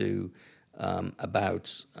you can do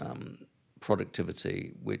about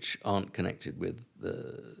productivity which aren't connected with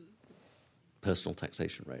the personal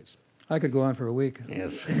taxation rates. I could go on for a week.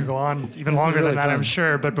 Yes. You could go on even longer than that, I'm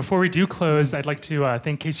sure. But before we do close, I'd like to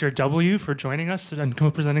thank KCRW for joining us and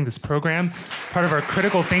co-presenting this program, part of our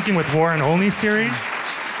Critical Thinking with Warren Olney series.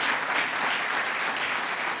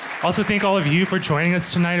 Also, thank all of you for joining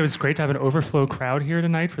us tonight. It was great to have an overflow crowd here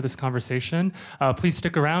tonight for this conversation. Please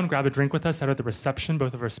stick around, grab a drink with us out at the reception.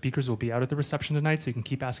 Both of our speakers will be out at the reception tonight, so you can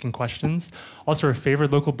keep asking questions. Also, our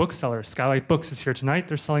favorite local bookseller, Skylight Books, is here tonight.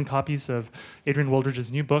 They're selling copies of Adrian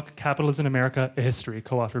Wooldridge's new book, Capitalism, America, A History,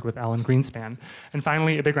 co-authored with Alan Greenspan. And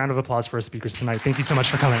finally, a big round of applause for our speakers tonight. Thank you so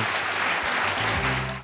much for coming.